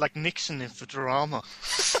sounded like Nixon in Futurama.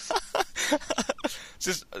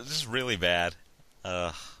 just really bad.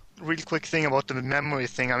 Real quick thing about the memory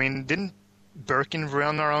thing. I mean, didn't Birkin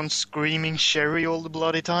run around screaming Sherry all the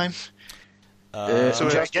bloody time?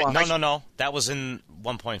 No. That was in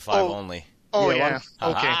 1.5 only. Oh, yeah.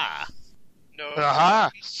 Okay. No.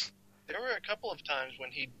 Aha! There were a couple of times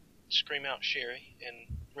when he'd scream out Sherry in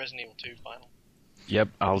Resident Evil 2 Final. Yep,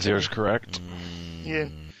 Alzier's correct. Yeah.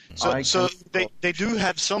 So they do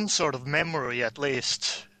have some sort of memory at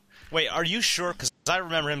least. Wait, are you sure? Because I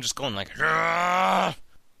remember him just going like... Yes.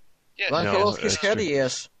 Well, he lost his head,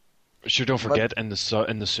 yes. Sure, don't forget, in the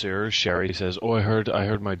sewer, Sherry says, "Oh, I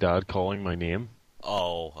heard my dad calling my name."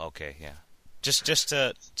 Oh, okay, yeah. Just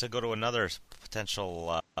to go to another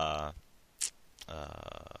potential plot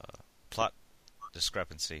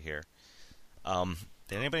discrepancy here.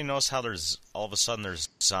 Did anybody notice how there's all of a sudden there's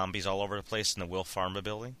zombies all over the place in the Will Pharma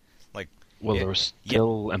building? There were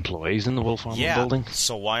still employees in the Will Pharma building.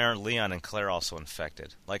 So why aren't Leon and Claire also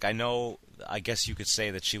infected? I guess you could say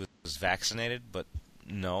that she was vaccinated, but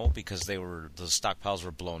no, because the stockpiles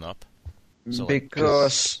were blown up. So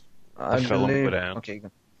because I the film believe... would end. Okay.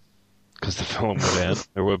 Because the film would end.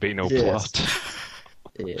 There would be no plot.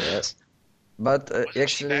 Yes. But Wasn't actually...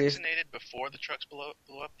 she vaccinated before the trucks blew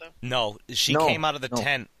up, though? No, she came out of the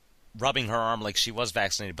tent rubbing her arm like she was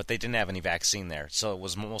vaccinated, but they didn't have any vaccine there, so it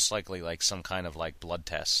was most likely like some kind of like blood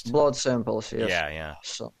test. Blood samples, yes. Yeah.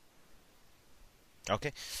 So.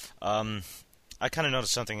 Okay. I kind of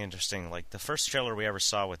noticed something interesting. Like the first trailer we ever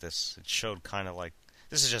saw with this, it showed kind of like...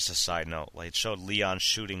 This is just a side note. Like it showed Leon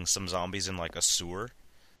shooting some zombies in like a sewer.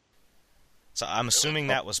 So I'm assuming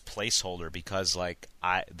that was placeholder because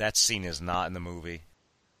that scene is not in the movie.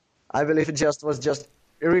 I believe it was just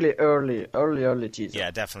really early teaser.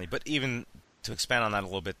 Yeah, definitely. But even to expand on that a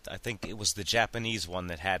little bit, I think it was the Japanese one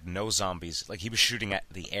that had no zombies. Like he was shooting at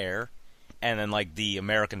the air, and then like the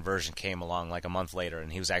American version came along like a month later,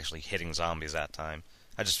 and he was actually hitting zombies that time.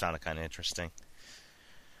 I just found it kind of interesting.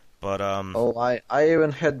 But I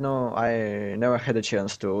never had a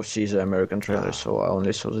chance to see the American trailer, so I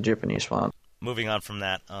only saw the Japanese one. Moving on from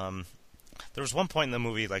that, there was one point in the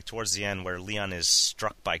movie, like towards the end, where Leon is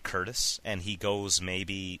struck by Curtis, and he goes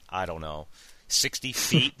maybe, I don't know, 60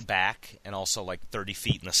 feet back, and also like 30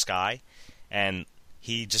 feet in the sky, and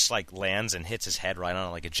he just like lands and hits his head right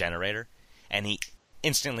on like a generator, and he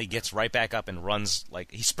instantly gets right back up and runs,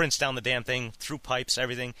 like he sprints down the damn thing, through pipes,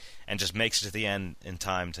 everything, and just makes it to the end in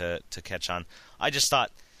time to catch on. I just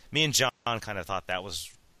thought, me and John kind of thought that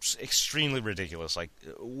was extremely ridiculous, like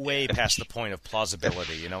way past the point of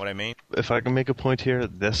plausibility, you know what I mean? If I can make a point here,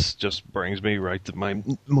 this just brings me right to my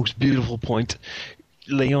most beautiful point.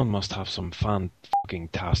 Leon must have some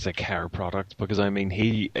fan-fucking-tastic hair product, because I mean,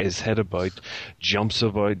 he is head about, jumps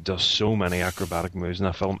about, does so many acrobatic moves in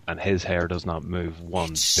that film, and his hair does not move one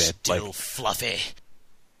bit. Still fluffy.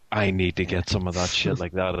 I need to get some of that shit.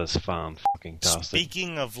 Like, that is fan-fucking-tastic.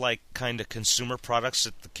 Speaking of like kind of consumer products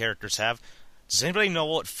that the characters have, does anybody know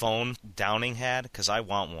what phone Downing had? Because I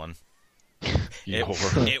want one.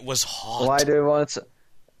 It was hot. Why do you want?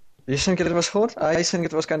 You think it was hot? I think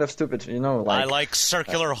it was kind of stupid, you know, I like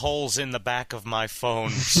circular holes in the back of my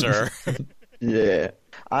phone, sir. Yeah.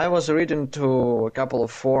 I was reading to a couple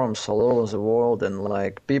of forums all over the world and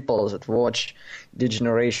like people that watch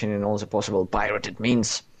Degeneration in all the possible pirated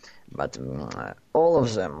means. But all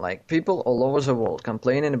of them, like people all over the world,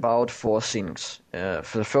 complaining about four things.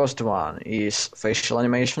 The first one is facial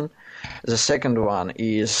animation. The second one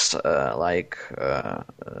is the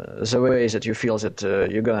way that you feel that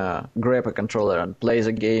you're gonna grab a controller and play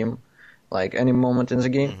the game, like any moment in the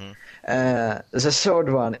game. Mm-hmm. The third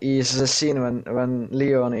one is the scene when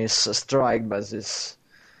Leon is struck by this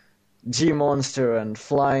G monster and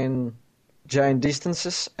flying giant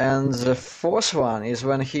distances, and the fourth one is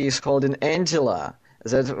when he is holding Angela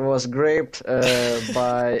that was grabbed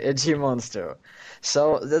by a G monster.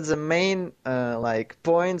 So that's the main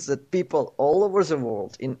points that people all over the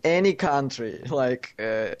world in any country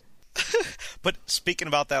But speaking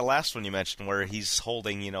about that last one you mentioned, where he's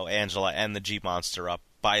holding Angela and the G monster up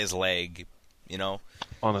by his leg,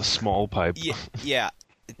 on a small pipe. Yeah.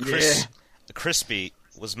 Crispy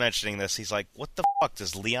was mentioning this. He's like, what the fuck,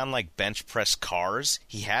 does Leon bench press cars?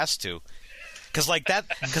 He has to, because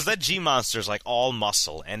that G monster is all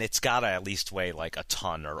muscle, and it's gotta at least weigh a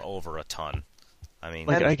ton or over a ton. I mean,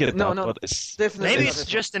 I get it. No, but it's definitely Maybe it's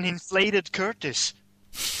just an inflated Curtis.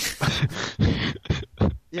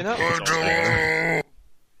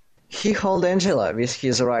 He held Angela with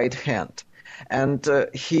his right hand, and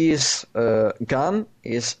his gun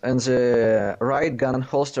is in the right gun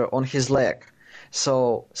holster on his leg.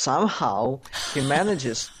 So somehow he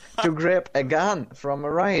manages to grab a gun from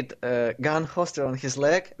a right gun holster on his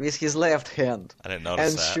leg with his left hand. I didn't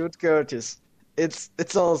notice and that. Shoot Curtis.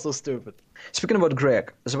 It's also stupid. Speaking about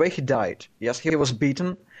Greg, the way he died, yes, he was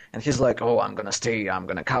beaten, and he's like, oh, I'm gonna stay, I'm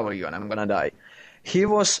gonna cover you, and I'm gonna die. He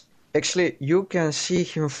was, actually, you can see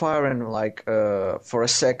him firing for a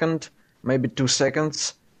second, maybe 2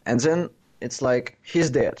 seconds, and then it's like, he's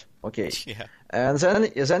dead, okay. Yeah. And then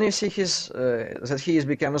you see that he has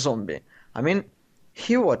become a zombie. I mean,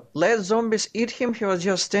 he let zombies eat him? He was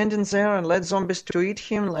just standing there and let zombies to eat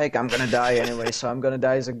him? I'm gonna die anyway, so I'm gonna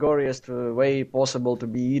die the goriest way possible to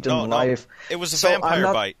be eaten live. It was a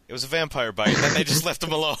vampire bite. It was a vampire bite, and then they just left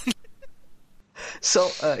him alone. So,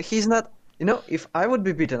 he's not... if I would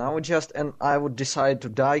be beaten, I would decide to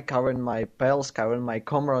die covering my pals, covering my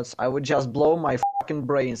comrades, I would just blow my fucking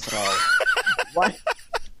brains out. Why?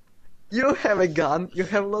 You have a gun, you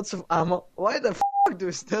have lots of ammo, why the fuck do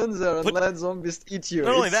you stand there and let zombies eat you?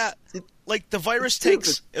 Not only that, the virus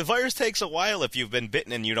takes a while if you've been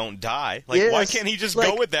bitten and you don't die. Why can't he just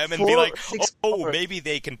go with them and be like, maybe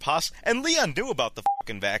they can And Leon knew about the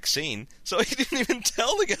fucking vaccine, so he didn't even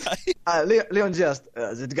tell the guy. Leon just,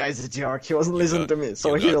 that guy's a jerk, he wasn't listening to me,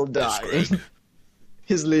 so he'll die.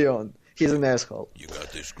 He's Leon, he's an asshole. You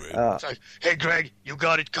got this, Greg. It's like, hey Greg, you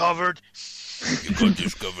got it covered? You got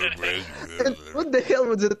this covered, Greg. What the hell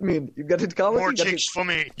would that mean? You got it covered? More chicks for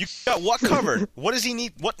me. You got what covered? What does he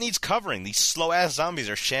need? What needs covering? These slow-ass zombies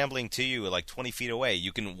are shambling to you 20 feet away.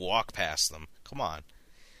 You can walk past them. Come on.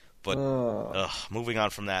 But, moving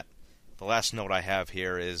on from that, the last note I have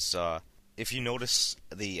here is, if you notice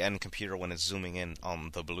the end computer when it's zooming in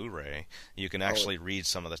on the Blu-ray, you can actually read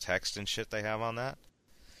some of the text and shit they have on that.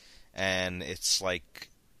 And it's like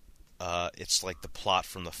the plot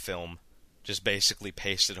from the film, just basically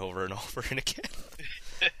pasted over and over and again.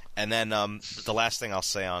 And then the last thing I'll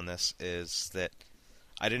say on this is that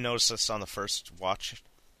I didn't notice this on the first watch,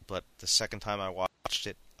 but the second time I watched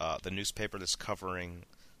it, the newspaper that's covering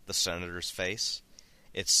the senator's face,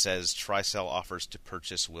 it says Tricell offers to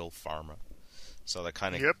purchase Will Pharma. So that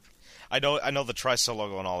kind of... Yep. I know the Tricell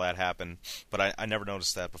logo and all that happened, but I never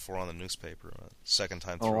noticed that before on the newspaper. Second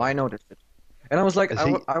time through. Oh, I noticed it. And I was like,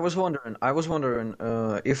 I was wondering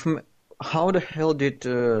if... How the hell did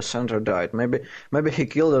Senator die? Maybe he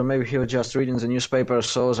killed her. Maybe he was just reading the newspaper,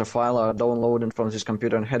 saw the file downloaded from his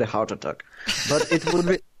computer, and had a heart attack. But it would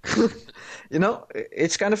be,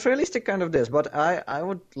 it's kind of realistic, kind of this. But I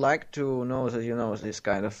would like to know that this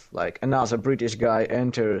kind of another British guy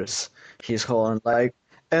enters his home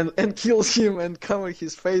and kills him and covers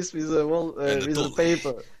his face with a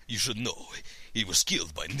paper. You should know, he was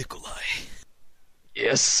killed by Nikolai.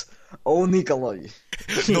 Yes. Oh, Nikolai.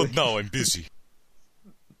 Not now, I'm busy.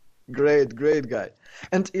 Great guy.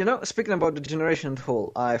 And, speaking about the Degeneration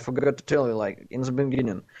whole, I forgot to tell you, in the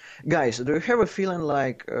beginning. Guys, do you have a feeling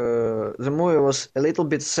the movie was a little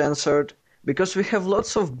bit censored because we have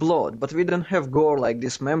lots of blood, but we don't have gore like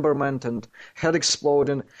dismemberment and head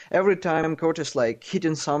exploding. Every time Kurt is like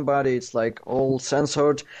hitting somebody, it's like all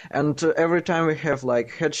censored, and every time we have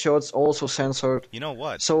like headshots also censored. You know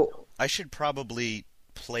what? So I should probably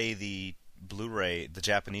play the Blu-ray, the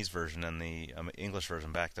Japanese version and the English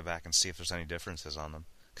version back to back and see if there's any differences on them.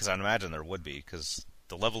 Because I imagine there would be, because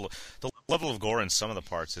the level of gore in some of the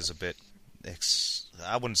parts is a bit,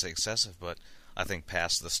 I wouldn't say excessive, but I think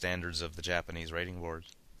past the standards of the Japanese rating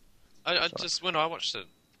boards. I just, when I watched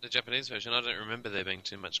the Japanese version, I don't remember there being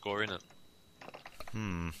too much gore in it.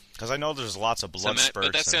 Because I know there's lots of blood spurts.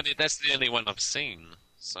 But that's the only one I've seen,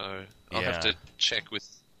 so I'll have to check with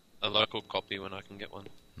a local copy when I can get one.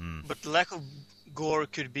 But lack of gore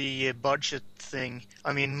could be a budget thing.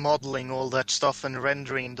 I mean, modeling all that stuff and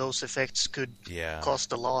rendering those effects could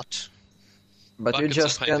cost a lot. But you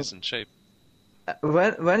just can't. Cheap.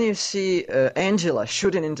 When you see Angela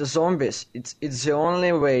shooting into zombies, it's the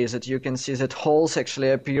only way that you can see that holes actually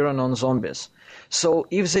appearing on zombies. So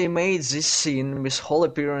if they made this scene with hole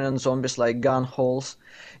appearing on zombies like gun holes,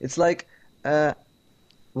 it's like,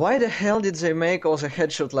 why the hell did they make all the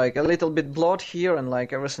headshot like a little bit blood here and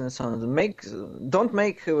like everything is on it? Don't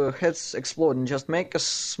make heads explode, and just make a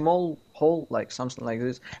small hole like something like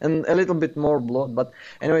this and a little bit more blood. But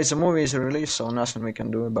anyways, the movie is released, so nothing we can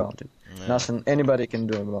do about it. Yeah. Nothing anybody can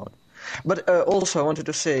do about it. But also I wanted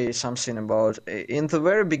to say something about in the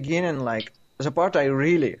very beginning, like the part I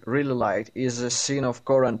really liked is the scene of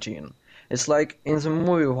quarantine. It's like in the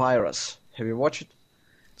movie Virus. Have you watched it?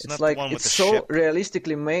 It's like it's so ship.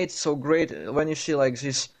 Realistically made, so great when you see like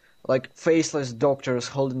these like faceless doctors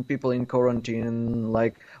holding people in quarantine and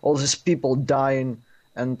like all these people dying,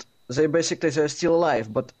 and they're still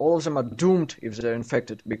alive, but all of them are doomed if they're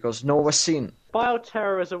infected because no vaccine.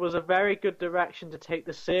 Bioterrorism was a very good direction to take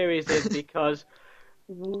the series in because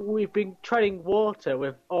we've been treading water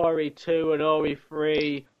with Ori 2 and Ori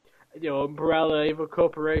 3, Umbrella, Evil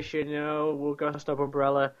Corporation, we're going to stop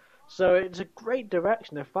Umbrella. So it's a great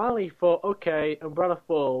direction. They finally thought, okay, Umbrella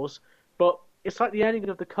falls, but it's like the ending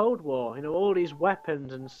of the Cold War. All these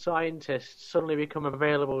weapons and scientists suddenly become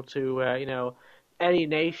available to, any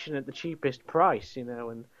nation at the cheapest price,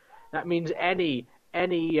 and that means any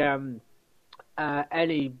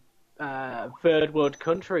third world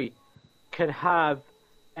country can have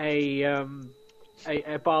a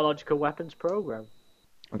biological weapons program.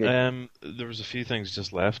 Okay. There was a few things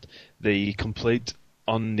just left. The complete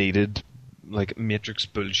unneeded like Matrix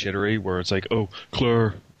bullshittery where it's like, oh,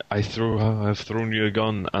 Claire, I've thrown you a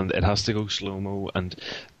gun and it has to go slow-mo and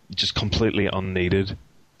just completely unneeded.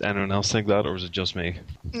 Anyone else think that, or is it just me?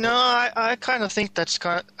 No, I kind of think that's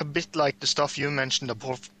a bit like the stuff you mentioned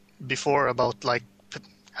before about like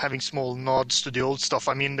having small nods to the old stuff.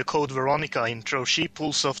 I mean, the Code Veronica intro, she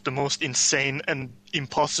pulls off the most insane and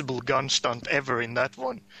impossible gun stunt ever in that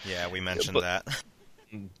one. Yeah, we mentioned that.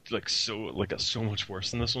 So much worse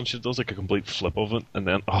than this one. She does like a complete flip of it, and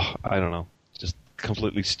then I don't know, just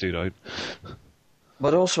completely stood out.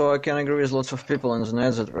 But also, I can agree with lots of people on the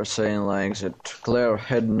net that were saying like that Claire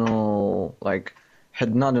had not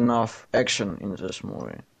enough action in this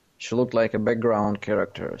movie. She looked like a background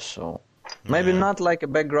character, so maybe not like a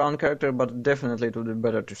background character, but definitely it would be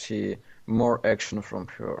better to see more action from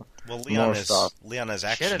her. Well, Leon is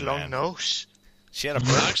action. She had a long nose. She had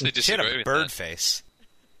a bird face.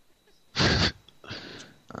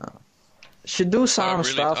 She do some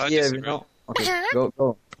stuff, Okay,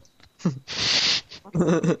 go.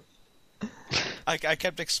 I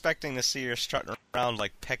kept expecting to see her strutting around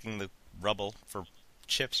like pecking the rubble for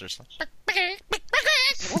chips or something. I think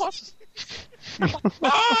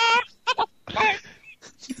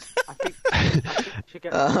you should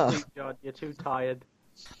get to sleep, John. You're too tired.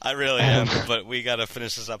 I really am, but we gotta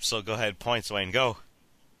finish this up, so go ahead. Points, Wayne, go.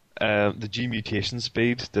 The G mutation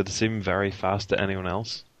speed, did it seem very fast to anyone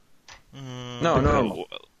else? No.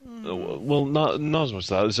 Well, not as much as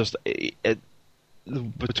that. It's just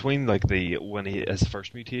between like his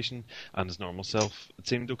first mutation and his normal self, it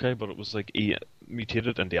seemed okay, but it was like he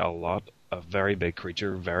mutated into a very big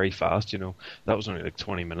creature, very fast. That was only like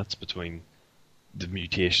 20 minutes between the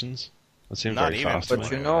mutations. It seemed Not very even, fast.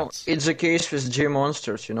 But it's the case with G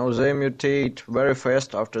monsters. They mutate very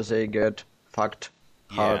fast after they get fucked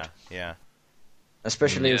hard. Yeah.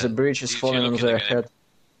 Especially if the breach is falling on their head.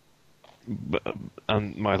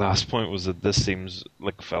 And my last point was that this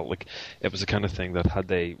felt like it was the kind of thing that had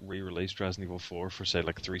they re-released Resident Evil 4 for say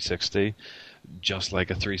like 360, just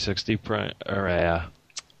like a 360 prank or a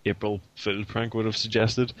April Fool prank would have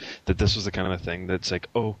suggested, that this was the kind of thing that's like,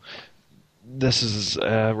 oh, this is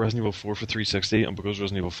Resident Evil 4 for 360, and because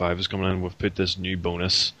Resident Evil 5 is coming in, we've put this new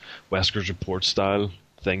bonus Wesker's Report style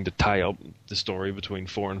thing to tie up the story between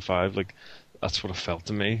 4 and 5. Like, that's what it felt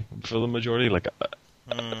to me for the majority. Like,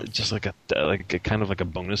 just like a kind of like a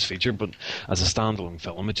bonus feature, but as a standalone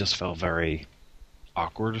film, it just felt very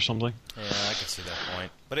awkward or something. Yeah, I can see that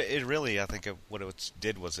point. But it really, I think what it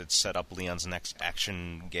did was it set up Leon's next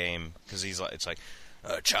action game, because it's like,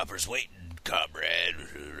 Chopper's waiting, comrade.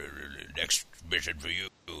 Next mission for you.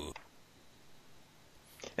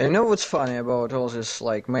 And you know what's funny about all these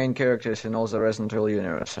like main characters in all the Resident Evil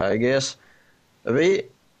universe? I guess we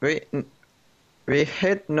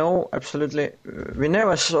had we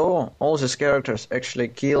never saw all these characters actually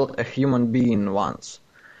kill a human being once.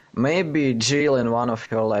 Maybe Jill in one of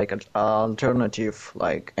her like alternative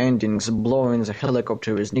like endings blowing the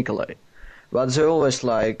helicopter with Nikolai, but they always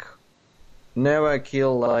like never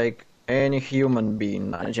kill like any human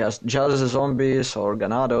being, just the zombies or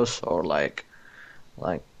ganados or like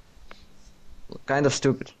kind of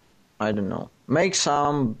stupid. I don't know. Make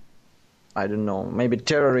some, I don't know, maybe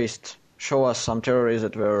terrorists. Show us some terrorists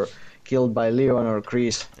that were killed by Leon or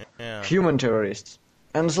Chris. Yeah. Human terrorists.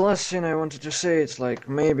 And the last thing I wanted to say, it's like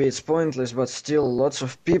maybe it's pointless, but still lots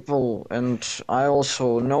of people, and I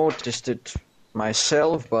also noticed it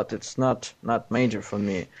myself, but it's not major for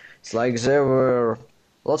me. It's like there were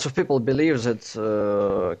lots of people believe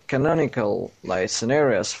that canonical like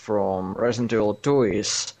scenarios from Resident Evil 2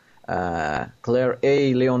 is Claire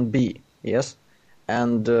A, Leon B, yes?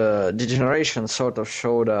 And Degeneration sort of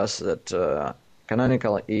showed us that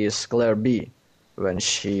canonical is Claire B when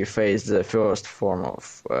she faced the first form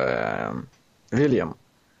of William.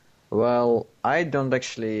 Well, I don't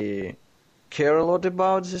actually care a lot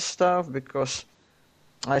about this stuff because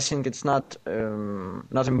I think it's not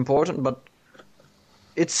important, but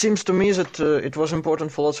it seems to me that it was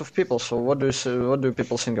important for lots of people. So what do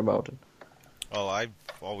people think about it? Well, I've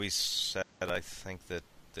always said I think that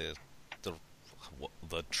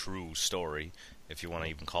the true story, if you want to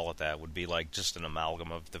even call it that, would be like just an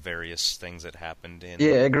amalgam of the various things that happened in...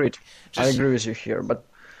 Yeah, agreed. I agree with you here, but...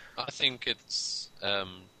 I think it's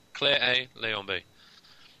Claire A, Leon B.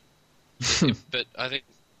 But I think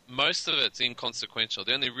most of it's inconsequential.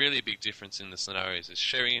 The only really big difference in the scenarios is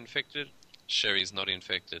Sherry infected, Sherry's not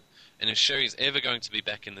infected. And if Sherry's ever going to be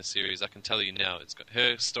back in the series, I can tell you now,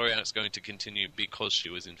 her story arc's going to continue because she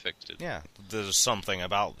was infected. Yeah, there's something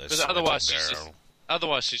about this. But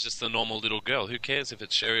otherwise she's just a normal little girl. Who cares if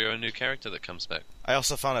it's Sherry or a new character that comes back? I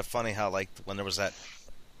also found it funny how, like, when there was that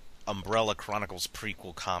Umbrella Chronicles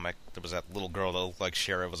prequel comic, there was that little girl that looked like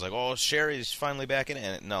Sherry. It was like, oh, Sherry's finally back in it.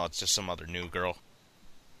 And no, it's just some other new girl.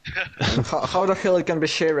 How the hell it can be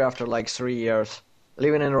Sherry after like 3 years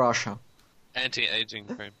living in Russia? Anti-aging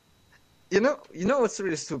cream. You know what's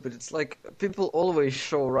really stupid? It's like people always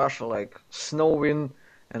show Russia like snowing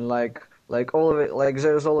and like all of it, like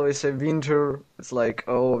there's always a winter. It's like,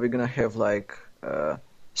 oh, we're gonna have like a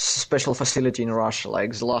special facility in Russia,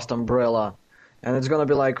 like the last umbrella, and it's gonna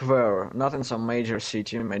be like where? Not in some major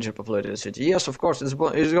city, major populated city. Yes, of course, it's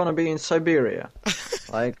gonna be in Siberia,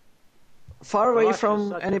 like far away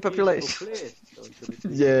from any population.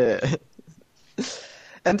 Yeah,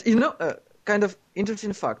 and kind of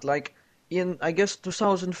interesting fact, like. In, I guess,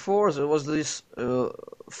 2004, there was this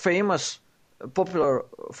famous, popular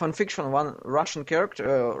fanfiction, one Russian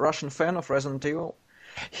character, Russian fan of Resident Evil.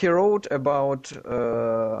 He wrote about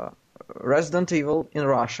Resident Evil in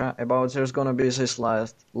Russia, about there's going to be this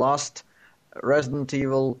last Resident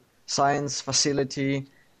Evil science facility.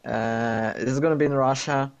 It's going to be in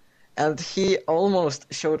Russia. And he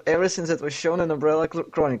almost showed everything that was shown in Umbrella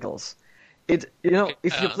Chronicles. If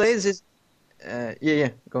you play this...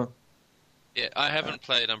 go on. Yeah, I haven't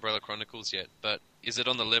played Umbrella Chronicles yet, but is it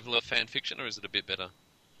on the level of fan fiction or is it a bit better?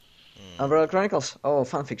 Umbrella Chronicles? Oh,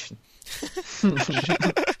 fan fiction.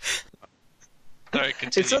 Sorry,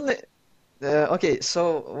 continue. It's only... okay,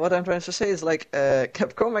 so what I'm trying to say is like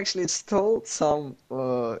Capcom actually stole some...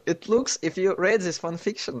 it looks, if you read this fan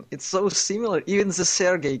fiction, it's so similar, even the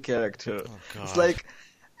Sergei character. Oh, God. It's like...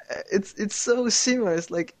 It's so similar.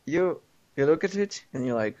 It's like you look at it and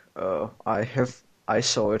you're like, I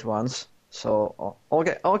saw it once. So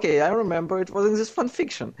okay, I remember it was in this fan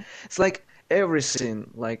fiction. It's like everything,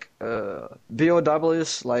 like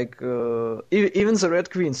BOWs, like even the Red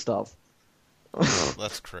Queen stuff.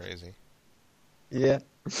 That's crazy. Yeah.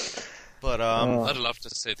 But I'd love to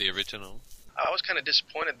see the original. I was kind of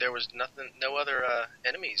disappointed there was no other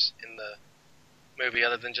enemies in the movie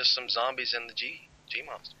other than just some zombies and the G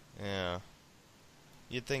monster. Yeah.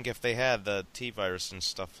 You'd think if they had the T-virus and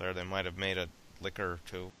stuff there, they might have made a liquor or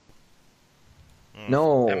two.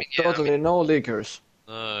 No, I mean, yeah, totally no leakers.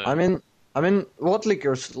 No. I mean, what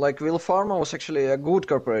leakers? Like, Will Pharma was actually a good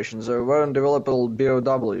corporation. They weren't developable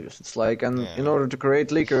BOWs. It's like, and in order to create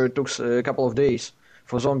leaker, it took a couple of days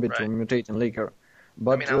for zombie to Right. mutate in leaker.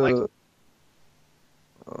 But, mean, I like-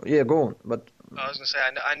 yeah, go on. But I was gonna say,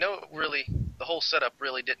 I know it really, the whole setup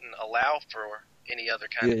really didn't allow for any other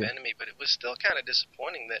kind of Yeah. enemy, but it was still kind of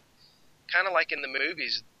disappointing that, kind of like in the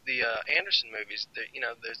movies, the Anderson movies,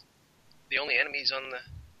 the only enemies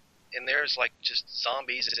in there is like just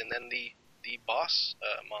zombies, and then the boss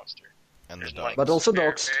monster. And There's the like dog. But also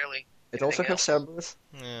barely dogs. It anything also has else. Cerberus.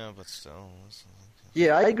 Yeah, but still.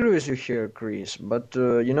 Yeah, I agree with you here, Chris. But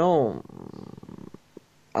you know,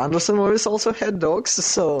 Anderson movies also had dogs,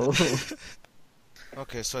 so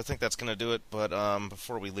Okay, so I think that's gonna do it. But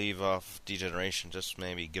before we leave off Degeneration, just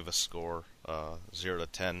maybe give a score, 0 to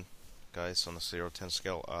 10, guys, on the 0 to 10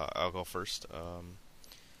 scale. I'll go first.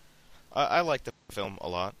 I like the film a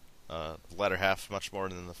lot. The latter half much more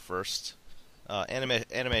than the first.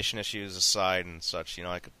 Animation issues aside and such, you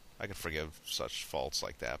know, I could forgive such faults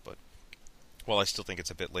like that. But well, I still think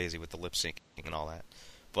it's a bit lazy with the lip syncing and all that.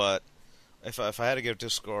 But if I had to give it a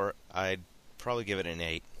score, I'd probably give it an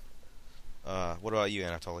 8. What about you,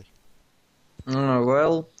 Anatoly?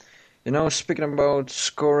 well, you know, speaking about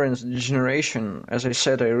score and Degeneration, as I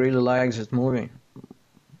said, I really liked that movie.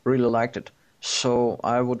 Really liked it. So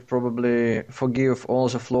I would probably forgive all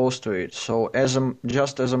the flaws to it. So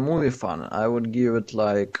just as a movie fan, I would give it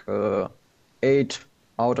like 8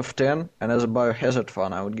 out of 10, and as a Biohazard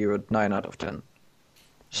fan, I would give it 9 out of 10.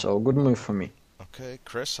 So good movie for me. Okay,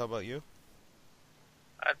 Chris, how about you?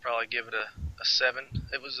 I'd probably give it a 7.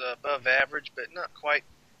 It was above average, but not quite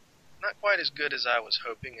as good as I was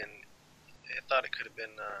hoping, and I thought it could have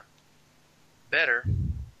been better.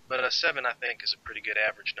 But a 7, I think, is a pretty good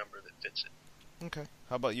average number that fits it. Okay,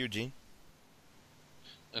 how about you, Gene?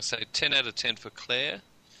 I say 10 out of 10 for Claire,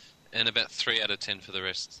 and about 3 out of 10 for the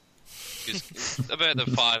rest. It's about the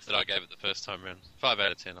 5 that I gave it the first time round. 5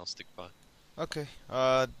 out of 10, I'll stick by. Okay,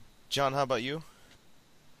 John, how about you?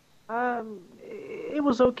 It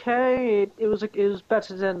was okay. It was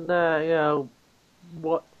better than you know,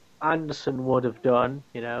 what Anderson would have done,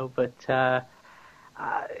 you know. But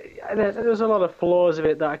there's a lot of flaws of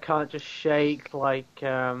it that I can't just shake, like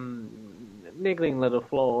niggling little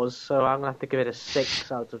flaws. So I'm gonna have to give it a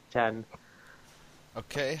 6 out of 10.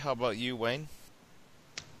 Okay, how about you, Wayne?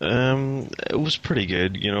 It was pretty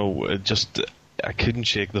good, you know. I couldn't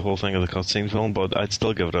shake the whole thing of the cutscene film, but I'd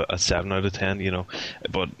still give it a 7 out of 10, you know.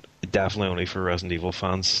 But definitely only for Resident Evil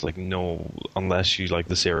fans. Like, no, unless you like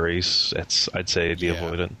the series, I'd say be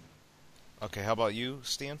avoided. Okay, how about you,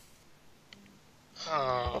 Stian?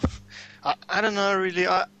 I don't know really.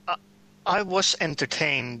 I was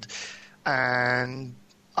entertained, and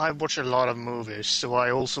I watch a lot of movies, so I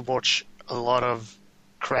also watch a lot of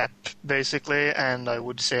crap, basically, and I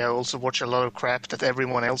would say I also watch a lot of crap that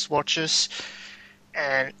everyone else watches.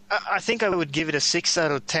 And I think I would give it a 6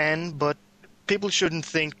 out of 10, but people shouldn't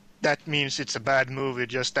think that means it's a bad movie,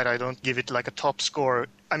 just that I don't give it like a top score.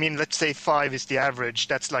 I mean, let's say 5 is the average,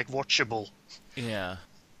 that's like watchable. Yeah.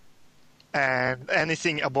 And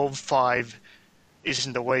anything above 5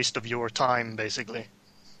 isn't a waste of your time, basically.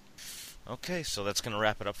 Okay, so that's going to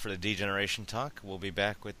wrap it up for the Degeneration talk. We'll be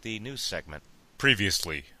back with the news segment.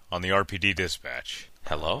 Previously on the RPD Dispatch.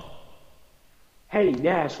 Hello? Hey,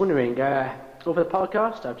 yeah, I was wondering, over the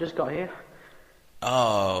podcast, I've just got here.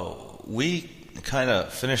 Oh, we kind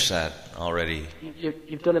of finished that already.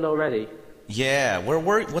 You've done it already? Yeah,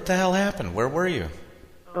 what the hell happened? Where were you?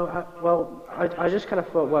 Oh, I just kind of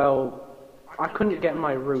thought, well, I couldn't get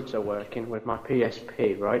my router working with my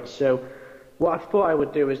PSP, right? So what I thought I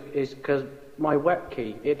would do is because my web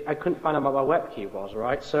key, I couldn't find out what my web key was,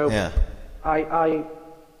 right? So Yeah. I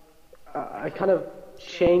kind of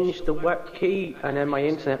changed the web key, and then my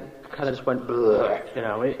internet kind of just went, bleh, you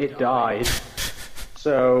know, it died.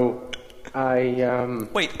 So I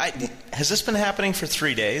Wait, has this been happening for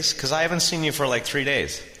 3 days? Because I haven't seen you for like 3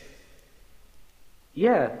 days.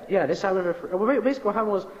 Yeah, this happened. Well, basically what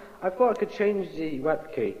happened was I thought I could change the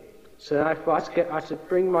web key. So I thought I had to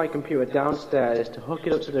bring my computer downstairs to hook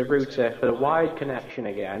it up to the router for the wired connection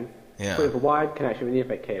again. Yeah. With a wired connection with the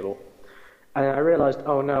Ethernet cable. And I realised,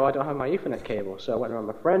 oh no, I don't have my Ethernet cable. So I went around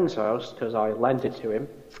my friend's house because I lent it to him.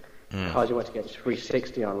 Because he went to get his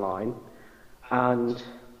 360 online. And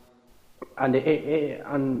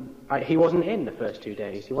he wasn't in the first 2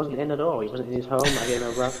 days. He wasn't in at all. He wasn't in his home. I gave him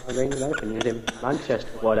a ring and everything. He was in Manchester,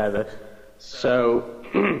 whatever. So,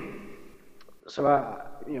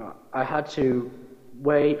 I had to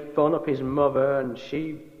phone up his mother, and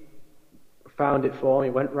she found it for me,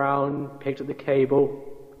 went round, picked up the cable,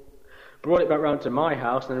 brought it back round to my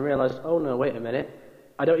house, and then realised, oh no, wait a minute,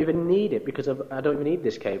 I don't even need it I don't even need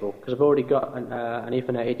this cable because I've already got an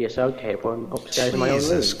Ethernet ADSL cable upstairs in my own room.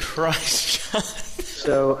 Jesus Christ!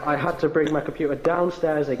 So I had to bring my computer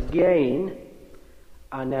downstairs again,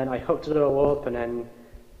 and then I hooked it all up, and then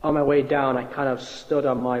on my way down, I kind of stood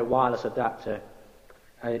on my wireless adapter,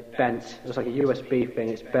 and it bent. It was like a USB thing.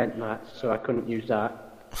 It's bent that, so I couldn't use that.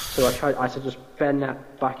 So I said just bend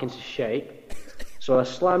that back into shape. So I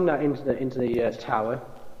slammed that into the tower.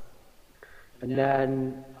 And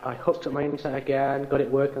then I hooked up my internet again, got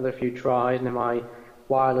it working with a few tries, and then my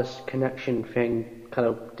wireless connection thing kind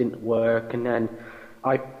of didn't work. And then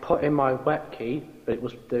I put in my web key, but it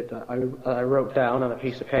was I wrote down on a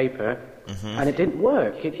piece of paper, and it didn't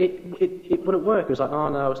work. It wouldn't work. It was like, oh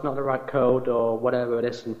no, it's not the right code or whatever it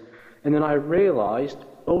is. And then I realised,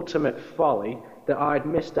 ultimate folly, that I'd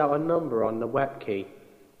missed out a number on the web key.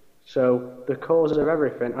 So the cause of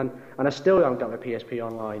everything, and I still haven't got my PSP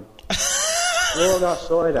online. All got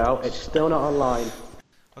sorted out, it's still not online.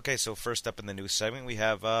 Okay, so first up in the news segment, we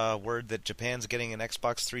have word that Japan's getting an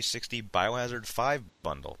Xbox 360 Biohazard 5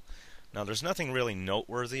 bundle. Now, there's nothing really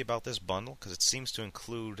noteworthy about this bundle, because it seems to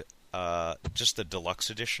include just the deluxe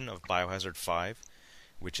edition of Biohazard 5,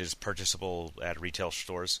 which is purchasable at retail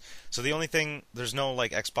stores. So the only thing, there's no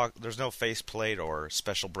Xbox, there's no faceplate or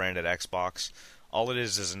special branded Xbox. All it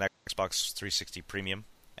is an Xbox 360 Premium,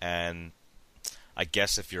 and I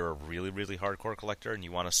guess if you're a really, really hardcore collector and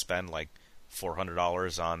you want to spend like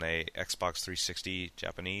 $400 on a Xbox 360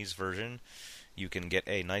 Japanese version, you can get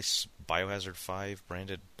a nice Biohazard 5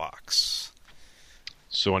 branded box.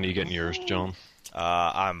 So when are you getting yours, John?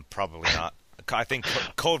 I'm probably not. I think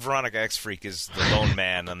Code Veronica X Freak is the lone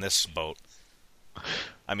man on this boat.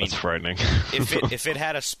 I mean, that's frightening. if it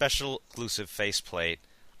had a special exclusive faceplate,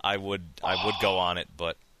 I would go on it,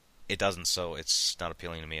 but it doesn't, so it's not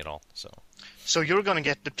appealing to me at all. So you're gonna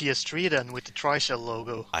get the PS3 then with the Tricell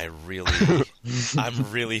logo? I'm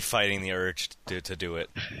really fighting the urge to do it,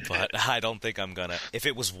 but I don't think I'm gonna. If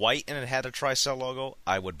it was white and it had a Tricell logo,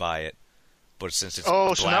 I would buy it. But since it's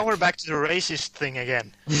black, so now we're back to the racist thing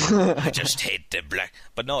again. I just hate the black.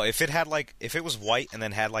 But no, if it was white and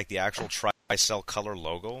then had like the actual Tricell color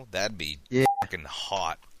logo, that'd be fucking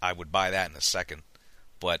hot. I would buy that in a second.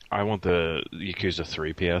 But I want the Yakuza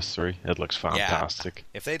 3 PS3. It looks fantastic.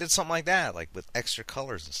 Yeah, if they did something like that, like with extra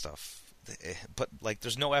colors and stuff. But like,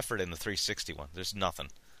 there's no effort in the 360 one. There's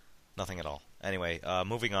nothing at all. Anyway,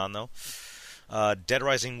 moving on though. Dead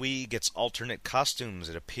Rising Wii gets alternate costumes.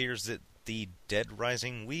 It appears that the Dead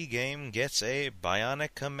Rising Wii game gets a Bionic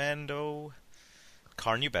Commando.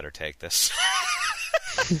 Karn, you better take this.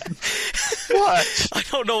 What? I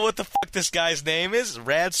don't know what the fuck this guy's name is.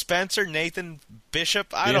 Rad Spencer, Nathan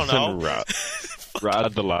Bishop. I don't know.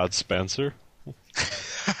 Rad the Lad Spencer.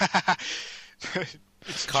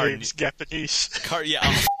 It's Karn, James Japanese.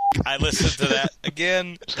 Yeah, I listened to that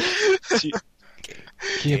again.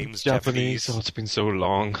 Games Japanese. Oh, it's been so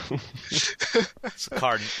long. So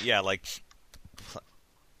Karn, yeah, like.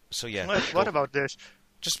 So yeah. What about this?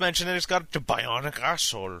 Just mention it. It's got the bionic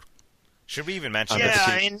asshole. Should we even mention Yeah, this?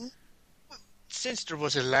 I mean, since there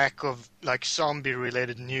was a lack of like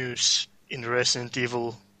zombie-related news in the Resident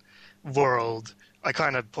Evil world, I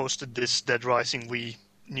kind of posted this Dead Rising Wii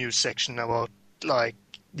news section about like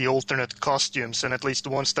the alternate costumes, and at least the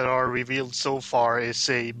ones that are revealed so far is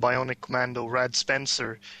a Bionic Commando Rad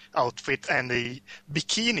Spencer outfit and a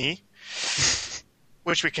bikini,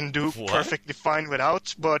 which we can do perfectly fine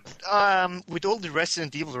without. But with all the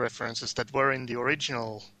Resident Evil references that were in the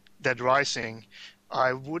original Dead Rising,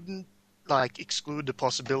 I wouldn't like exclude the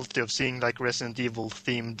possibility of seeing like Resident Evil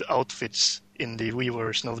themed outfits in the Wii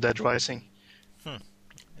version of Dead Rising.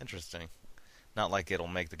 Interesting. Not like it'll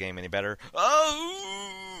make the game any better.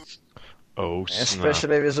 Oh,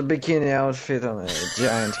 especially with a bikini outfit on a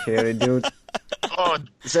giant hairy dude. Oh,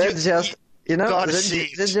 that's just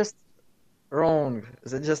that's just wrong.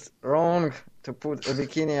 That's just wrong to put a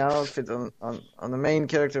bikini outfit on the main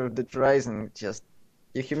character of Dead Rising. Just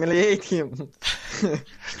you humiliate him.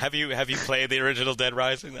 Have you played the original Dead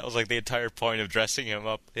Rising? That was like the entire point of dressing him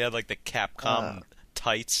up. He had like the Capcom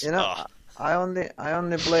tights. I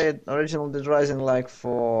only played original Dead Rising like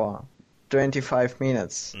for 25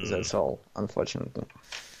 minutes. That's all, unfortunately.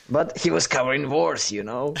 But he was covering wars, He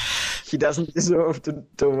doesn't deserve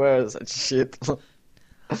to wear such shit.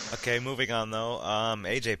 Okay, moving on though.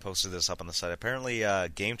 AJ posted this up on the site. Apparently,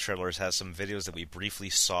 Game Trailers has some videos that we briefly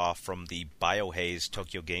saw from the Biohaze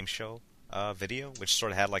Tokyo Game Show video, which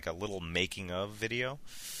sort of had like a little making of video.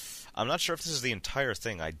 I'm not sure if this is the entire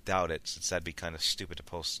thing. I doubt it, since that'd be kind of stupid to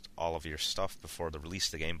post all of your stuff before the release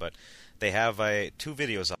of the game. But they have 2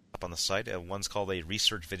 videos up on the site. One's called a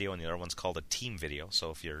research video, and the other one's called a team video.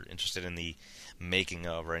 So if you're interested in the making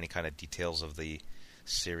of or any kind of details of the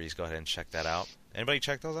series, go ahead and check that out. Anybody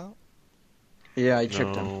check those out? Yeah, I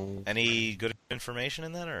checked them. Any good information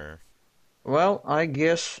in that, or? Well, I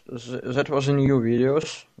guess that was in new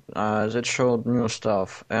videos that showed new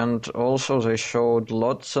stuff, and also they showed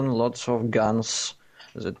lots and lots of guns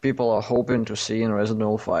that people are hoping to see in Resident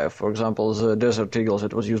Evil 5. For example, the Desert Eagle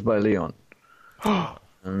that was used by Leon.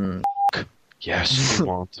 Yes, we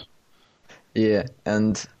want. Yeah,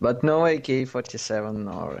 but no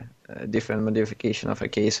AK-47 or a different modification of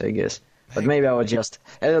AKs, I guess. But maybe I was just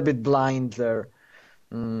a little bit blind there.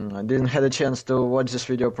 I didn't have a chance to watch this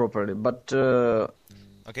video properly, but...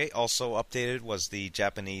 Okay, also updated was the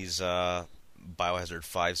Japanese Biohazard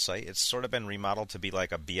 5 site. It's sort of been remodeled to be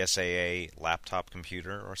like a BSAA laptop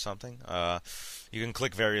computer or something. You can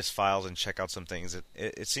click various files and check out some things.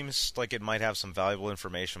 It seems like it might have some valuable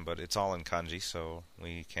information, but it's all in kanji, so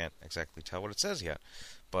we can't exactly tell what it says yet.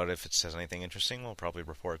 But if it says anything interesting, we'll probably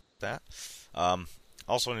report that.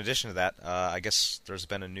 Also, in addition to that, I guess there's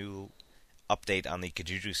been a new update on the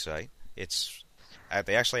Kajuju site.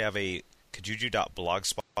 They actually have a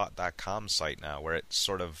kajuju.blogspot.com site now, where it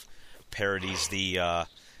sort of parodies the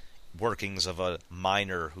workings of a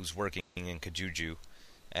miner who's working in Kajuju,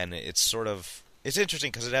 and it's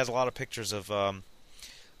interesting because it has a lot of pictures of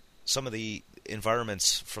some of the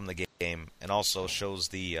environments from the game, and also shows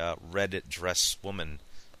the red dress woman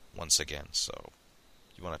once again. So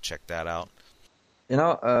you want to check that out. You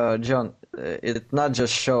know, John, it not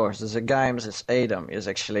just shows the guy, this Adam, is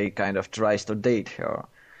actually kind of tries to date her.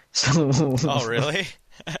 So, oh, really?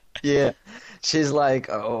 Yeah. She's like,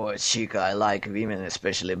 oh, chica, I like women,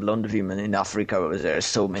 especially blonde women in Africa, where there's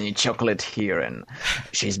so many chocolate here, and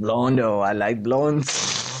she's blonde, oh, I like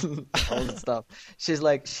blondes. All that stuff. She's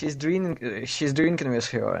drinking with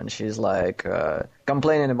her, and she's like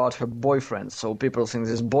complaining about her boyfriend, so people think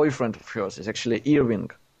this boyfriend of hers is actually Irving.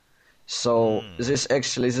 So this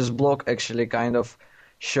blog actually kind of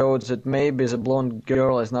showed that maybe the blonde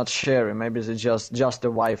girl is not Sherry, maybe it's just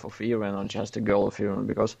the wife of Irving or just a girl of Irving,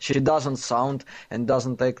 because she doesn't sound and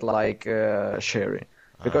doesn't act like Sherry,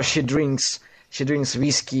 because she drinks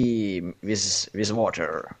whiskey with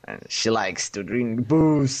water, and she likes to drink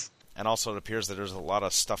booze. And also, it appears that there's a lot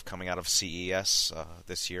of stuff coming out of CES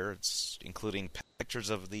this year. It's including pictures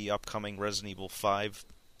of the upcoming Resident Evil 5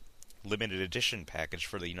 limited edition package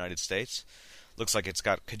for the United States. Looks like it's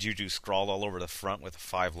got Kajuju scrawled all over the front with a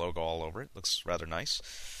 5 logo all over it. Looks rather nice.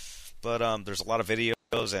 But there's a lot of videos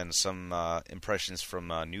and some impressions from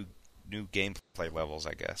new gameplay levels,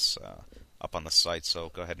 I guess, up on the site. So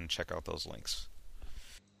go ahead and check out those links. I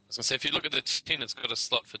was going to say, if you look at the tin, it's got a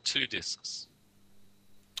slot for 2 discs.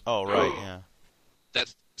 Oh, right, yeah.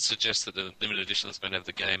 That suggests that the limited edition is going to have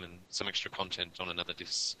the game and some extra content on another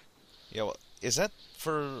disc. Yeah, well, is that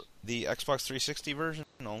for the Xbox 360 version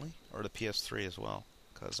only, or the PS3 as well?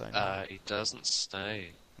 Because I know it doesn't stay.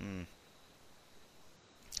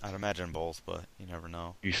 I'd imagine both, but you never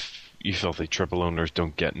know. You filthy triple owners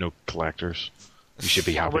don't get no collectors. You should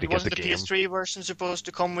be happy to get the game. Wasn't the PS3 version supposed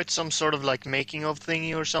to come with some sort of like making of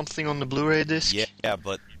thingy or something on the Blu-ray disc? Yeah,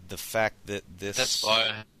 but the fact that this... That's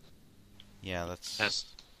why... Yeah, that's...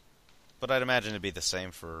 But I'd imagine it'd be the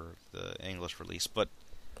same for the English release, but...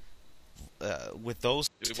 with those...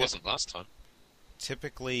 It wasn't last time.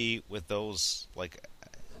 Typically, with those, like...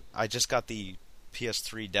 I just got the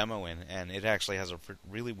PS3 demo in, and it actually has a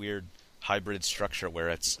really weird hybrid structure where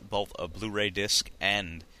it's both a Blu-ray disc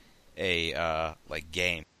and a,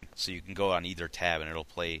 game. So you can go on either tab, and it'll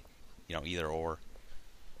play, either or.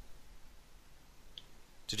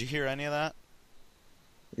 Did you hear any of that?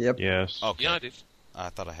 Yep. Yes. Okay. Yeah, I did. I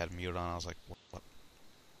thought I had mute on. I was like, what?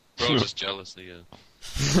 Bro was jealous.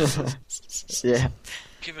 Yeah.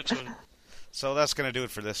 Give it to him. So that's going to do it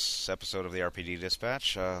for this episode of the RPD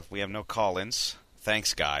Dispatch. We have no call-ins.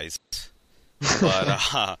 Thanks, guys. But,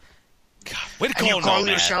 God, way to Can go, you call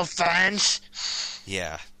Nomad. yourself fans?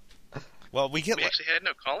 Yeah. Well, we actually had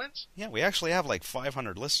no call-ins? Yeah, we actually have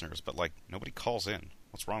 500 listeners, but nobody calls in.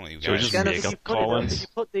 What's wrong with you So we guys? just make up call-ins?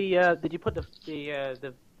 Did you put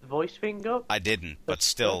the voice thing up? I didn't, but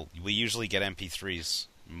still, we usually get MP3s.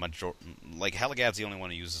 Heligad's the only one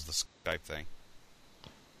who uses the Skype thing.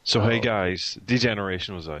 So hey guys,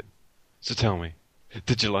 Degeneration was out. So tell me,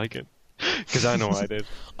 did you like it? Because I know I did.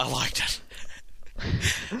 I liked it.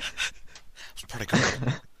 It was pretty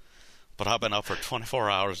good. But I've been up for 24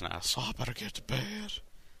 hours now, so I better get to bed.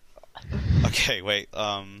 Okay, wait.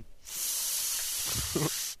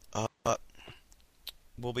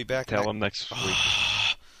 We'll be back. Tell him next week.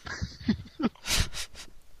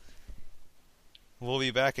 We'll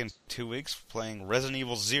be back in 2 weeks playing Resident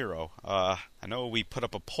Evil 0. I know we put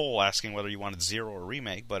up a poll asking whether you wanted 0 or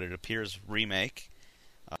remake, but it appears remake.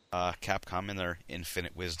 Capcom, in their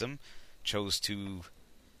infinite wisdom, chose to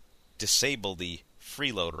disable the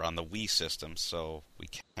freeloader on the Wii system, so we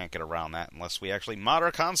can't get around that unless we actually mod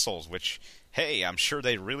our consoles, which, hey, I'm sure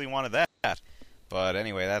they really wanted that. But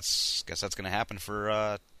anyway, guess that's going to happen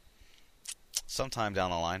for sometime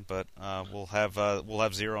down the line, but we'll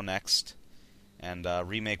have 0 next. And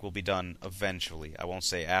remake will be done eventually. I won't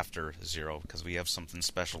say after 0, because we have something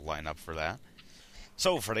special lined up for that.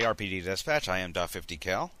 So, for the RPD Dispatch, I am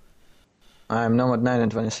 .50cal. I'm Nomad 9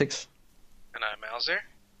 and 26. And I'm Mauser.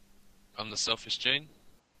 I'm the Selfish Gene.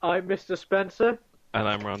 I'm Mr. Spencer. And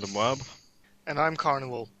I'm Random Web. And I'm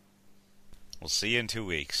Carnival. We'll see you in 2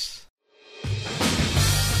 weeks.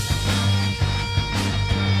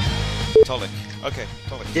 Tolik. Okay,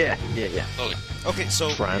 Tolik. Yeah. Totally. Okay, so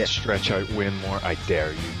Fran, stretch out Wayne more. I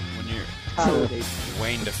dare you. when you're Howdy.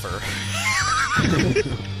 Wayne defer.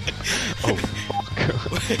 Oh, fuck.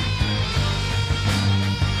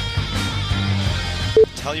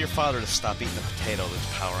 Tell your father to stop eating the potato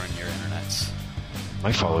that's powering your internets.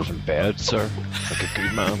 My father's in bed, sir. Like a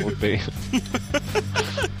good man would be.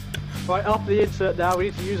 Right, off the insert now, we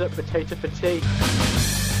need to use that potato for tea.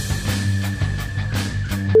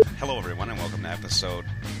 Hello, everyone, and welcome to episode...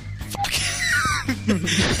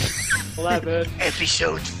 11.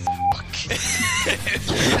 Episode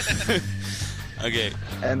Okay.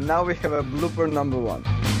 And now we have a blooper number 1.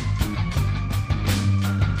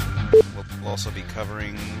 We'll also be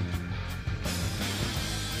covering...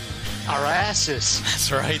 our asses.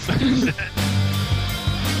 That's right.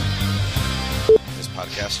 This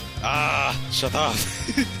podcast... shut up.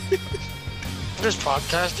 This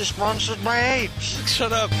podcast is sponsored by apes.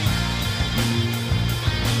 Shut up.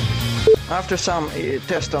 After some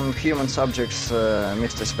test on human subjects,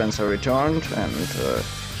 Mr. Spencer returned, and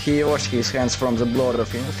he washed his hands from the blood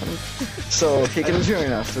of innocent, so he can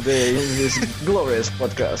join us today in this glorious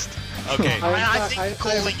podcast. Okay. I think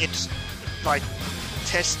calling it like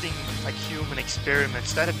testing like human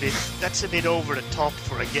experiments that's a bit over the top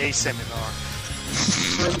for a gay seminar.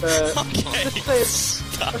 And, let's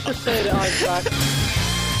just say that I'm back.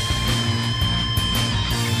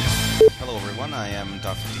 Hello, everyone. I am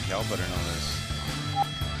 .50cal, better known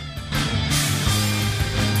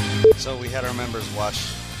as... So we had our members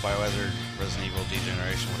watch Biohazard, Resident Evil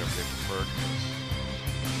Degeneration, whatever they preferred.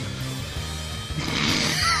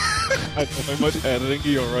 I know how much editing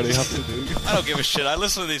you already have to do. I don't give a shit. I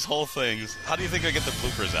listen to these whole things. How do you think I get the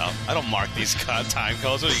bloopers out? I don't mark these time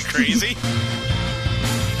codes. What are you, crazy?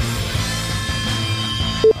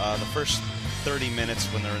 The first 30 minutes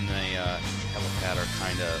when they're in the helipad are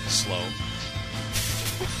kind of slow.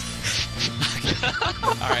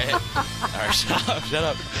 Alright, shut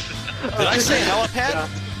up. Did I say helipad? Yeah.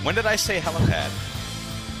 When did I say helipad?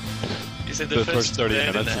 You said The first 30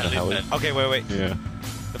 bed minutes in in the heli. helipad. Okay, wait. Yeah.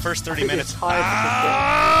 The first 30 I think minutes. it's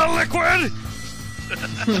higher Liquid!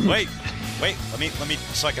 wait. Let me,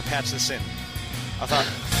 so I can patch this in. I thought...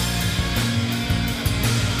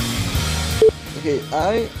 Okay,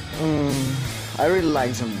 I really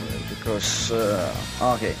like the movie because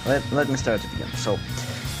okay, let me start it again. So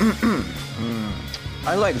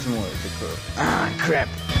I like the movie because crap.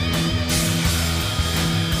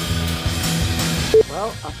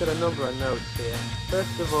 Well, I've got a number of notes here.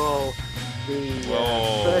 First of all, the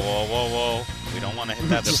Whoa. We don't want to hit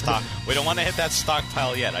that stock. We don't want to hit that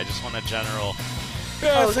stockpile yet. I just want a general.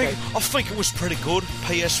 Yeah, Okay. I think it was pretty good.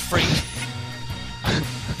 PS3.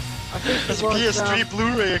 I think It's it was, PS3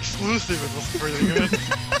 Blu-ray exclusive. It was pretty good.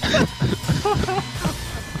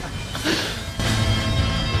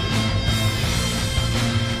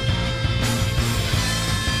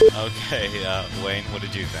 Okay, Wayne, what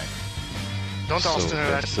did you think? Don't ask So him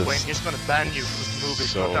that, racist. Wayne. He's gonna ban you because the movie's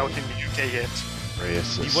So not out in the UK yet.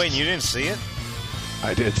 Racist. Wayne, you didn't see it?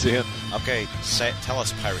 I did see it. Okay, tell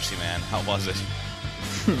us, Piracy Man. How was it?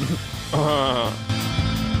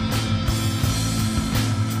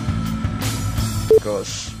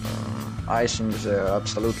 Because I think they're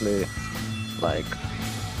absolutely like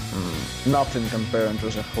nothing compared to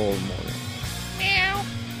the whole movie.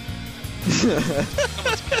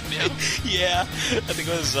 Yeah, I think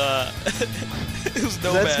it was it was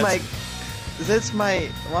no That's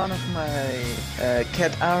one of my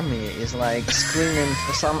cat army is like screaming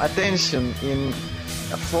for some attention in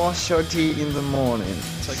 4:30 in the morning.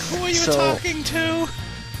 It's like, who are you So- talking to?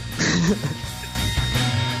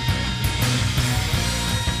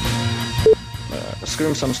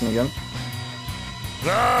 scream something again.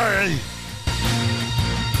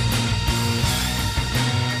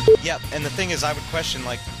 Yep, and the thing is, I would question,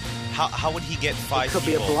 like, how would he get 5 It could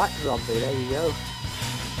people? be a black zombie. There you go.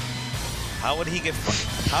 How would he get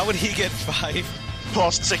 5?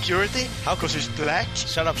 Past security? How Because he's black?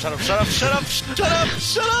 Shut up! Shut up! Shut up! Shut up! Shut up!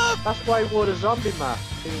 Shut up! That's why he wore the zombie mask.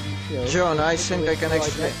 You know, John, I think I can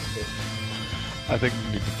explain. I think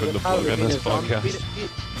we need to put the plug in this podcast.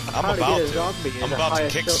 I'm about to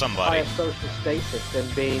kick somebody. Higher social status than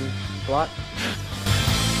being black.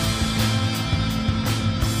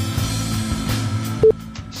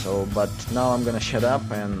 So, but now I'm gonna shut up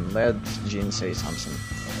and let Jean say something.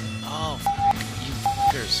 Oh, you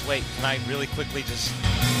fuckers. Wait, can I really quickly just... I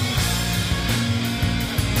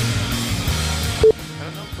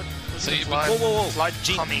don't know, but was So it you- live, whoa. live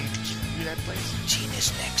Gene- coming to that place? Gene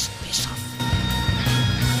is next. Piss off.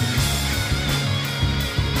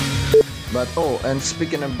 But and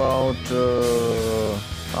speaking about,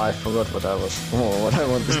 I forgot what I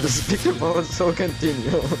wanted to speak about. So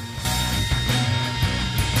continue.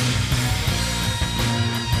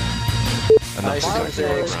 I think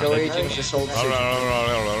they're escalating this whole situation.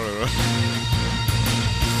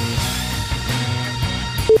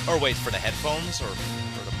 Or wait, for the headphones or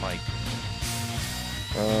for the mic?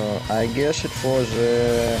 I guess it was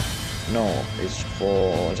no, it's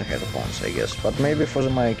for the headphones, I guess. But maybe for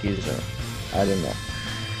the mic is I don't know.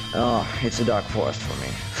 Oh, it's a dark forest for me.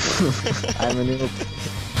 I'm a noob.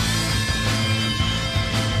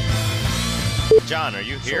 John, are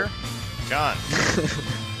you here? John.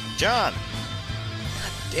 John.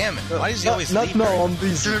 God damn it! Why does he always leave? on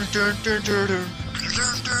these.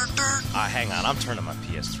 Hang on, I'm turning my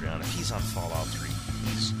PS3 on. If he's on Fallout 3,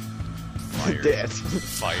 he's fired. Dead.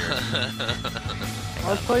 Fired. I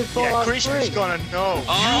was playing Yeah, Fallout Christian's 3. gonna know.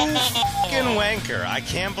 You fucking wanker! I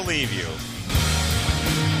can't believe you.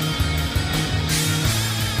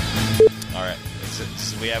 All right.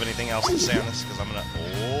 Do we have anything else to say on this? Because I'm gonna.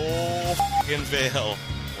 Oh, fucking fail.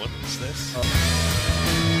 What's this?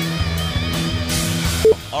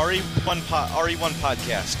 RE1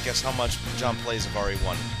 podcast. Guess how much John plays of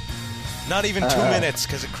RE1? Not even 2 minutes,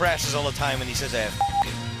 because it crashes all the time, and he says,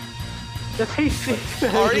 Does he see?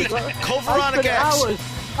 Ari, Code Veronica X.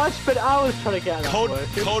 I spent hours trying to get that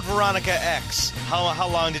working. Code Veronica X. How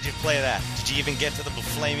long did you play that? Did you even get to the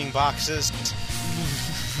flaming boxes?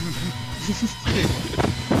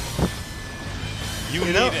 You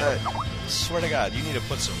need it. Swear to God, you need to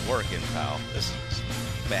put some work in, pal. This is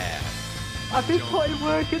bad. I've been putting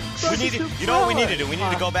work in. You know what we need to do? We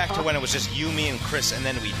need to go back to when it was just you, me, and Chris, and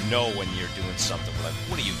then we know when you're doing something. We're like,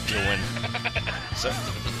 what are you doing?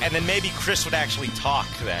 And then maybe Chris would actually talk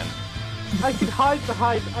then. I could hide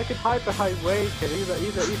behind Wade, because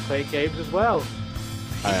he's playing games as well.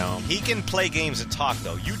 He can play games and talk,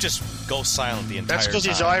 though. You just go silent the entire time. That's because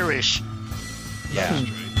he's Irish. Yeah.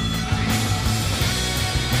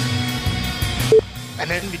 And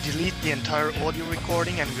then we delete the entire audio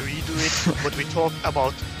recording and we redo it, but we talk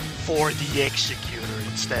about for the executor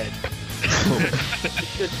instead. You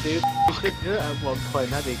should do it at one point.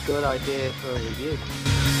 That'd be a good idea for a review.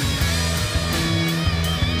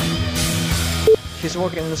 He's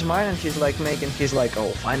working in his mind and he's like,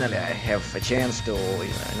 oh, finally I have a chance to,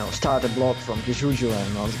 start a blog from Kijuju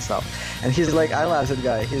and all that stuff. And he's like, I love that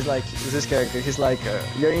guy. He's like, this character, he's like,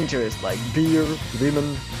 your interest, like beer,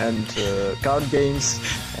 women, and card games,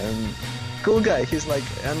 and cool guy. He's like,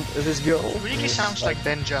 and this girl. It really sounds like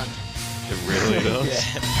Ben Judd. It really does.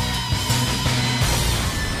 Yeah.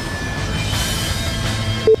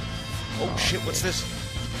 Oh shit, what's this?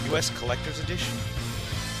 US Collector's Edition?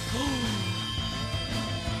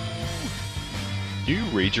 You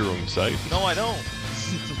read your own site. No, I don't.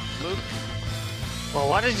 Look. Well,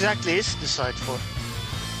 what exactly is the site for?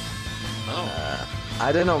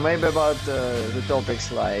 I don't know, maybe about the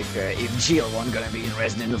topics like if Jill wasn't gonna be in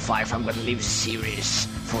Resident Evil 5, I'm gonna leave the series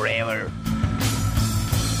forever.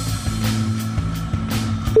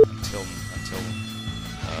 Until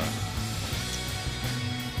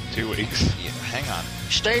 2 weeks. yeah, hang on.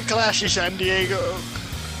 Stay classy, San Diego.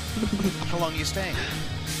 How long are you staying?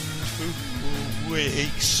 2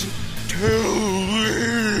 weeks. 2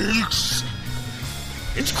 weeks.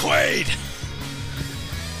 It's Quaid.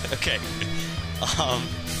 Okay.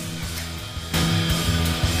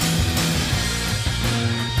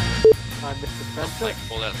 Mr. Spencer. Like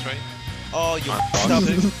Fallout 3. Oh, you stop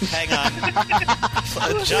it. Hang on.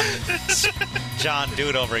 John, do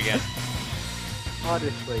it over again.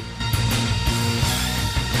 Honestly.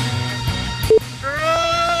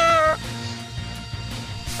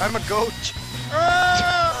 I'm a goat.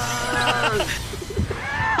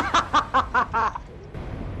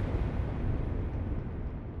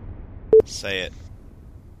 Say it.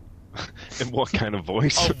 In what kind of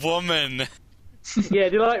voice? A woman. Yeah,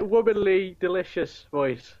 do you like womanly, delicious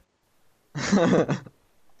voice? I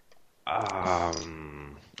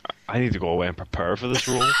need to go away and prepare for this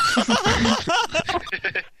role.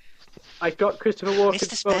 I got Christopher Walken's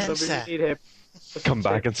Mr. phone number. Spencer. You need him. Come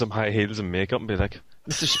back in some high heels and makeup and be like,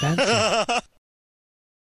 Mr. Spencer.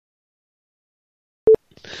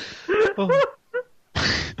 Oh.